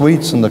and the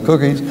sweets and the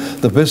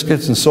cookies, the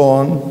biscuits and so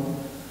on.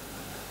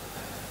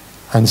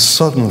 And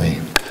suddenly,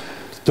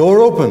 the door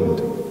opened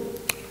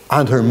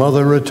and her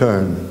mother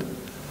returned.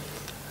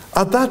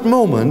 At that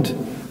moment,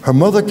 her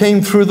mother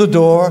came through the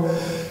door.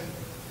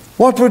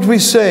 What would we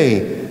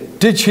say?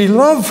 Did she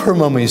love her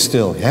mummy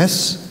still?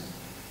 Yes.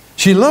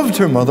 She loved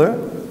her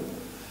mother,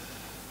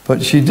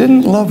 but she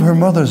didn't love her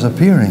mother's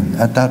appearing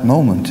at that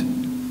moment.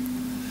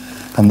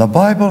 And the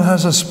Bible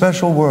has a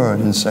special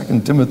word in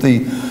 2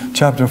 Timothy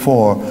chapter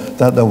 4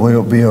 that there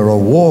will be a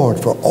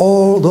reward for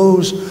all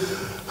those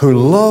who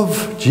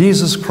love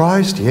Jesus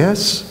Christ,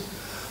 yes,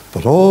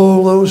 but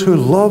all those who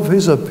love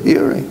his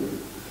appearing.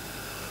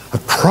 A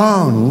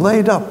crown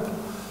laid up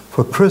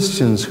for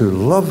Christians who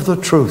love the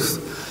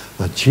truth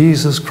that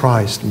Jesus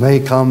Christ may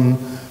come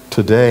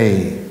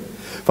today.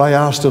 If I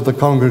asked of the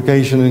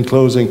congregation in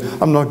closing,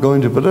 I'm not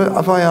going to, but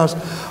if I asked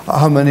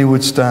how many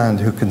would stand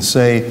who can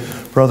say,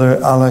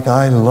 Brother Alec,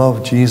 I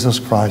love Jesus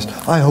Christ,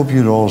 I hope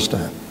you'd all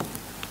stand.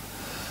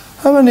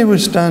 How many would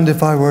stand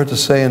if I were to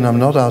say, and I'm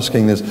not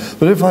asking this,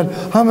 but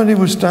how many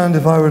would stand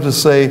if I were to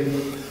say,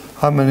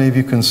 how many of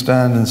you can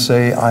stand and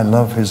say, I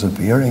love his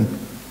appearing?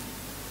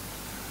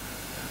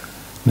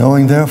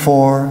 Knowing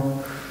therefore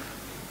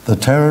the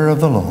terror of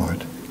the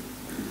Lord,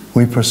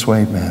 we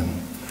persuade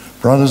men.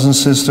 Brothers and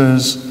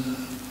sisters,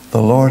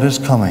 the Lord is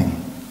coming,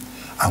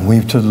 and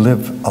we've to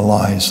live a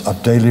lives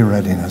of daily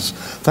readiness.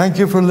 Thank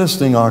you for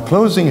listening. Our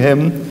closing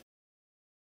hymn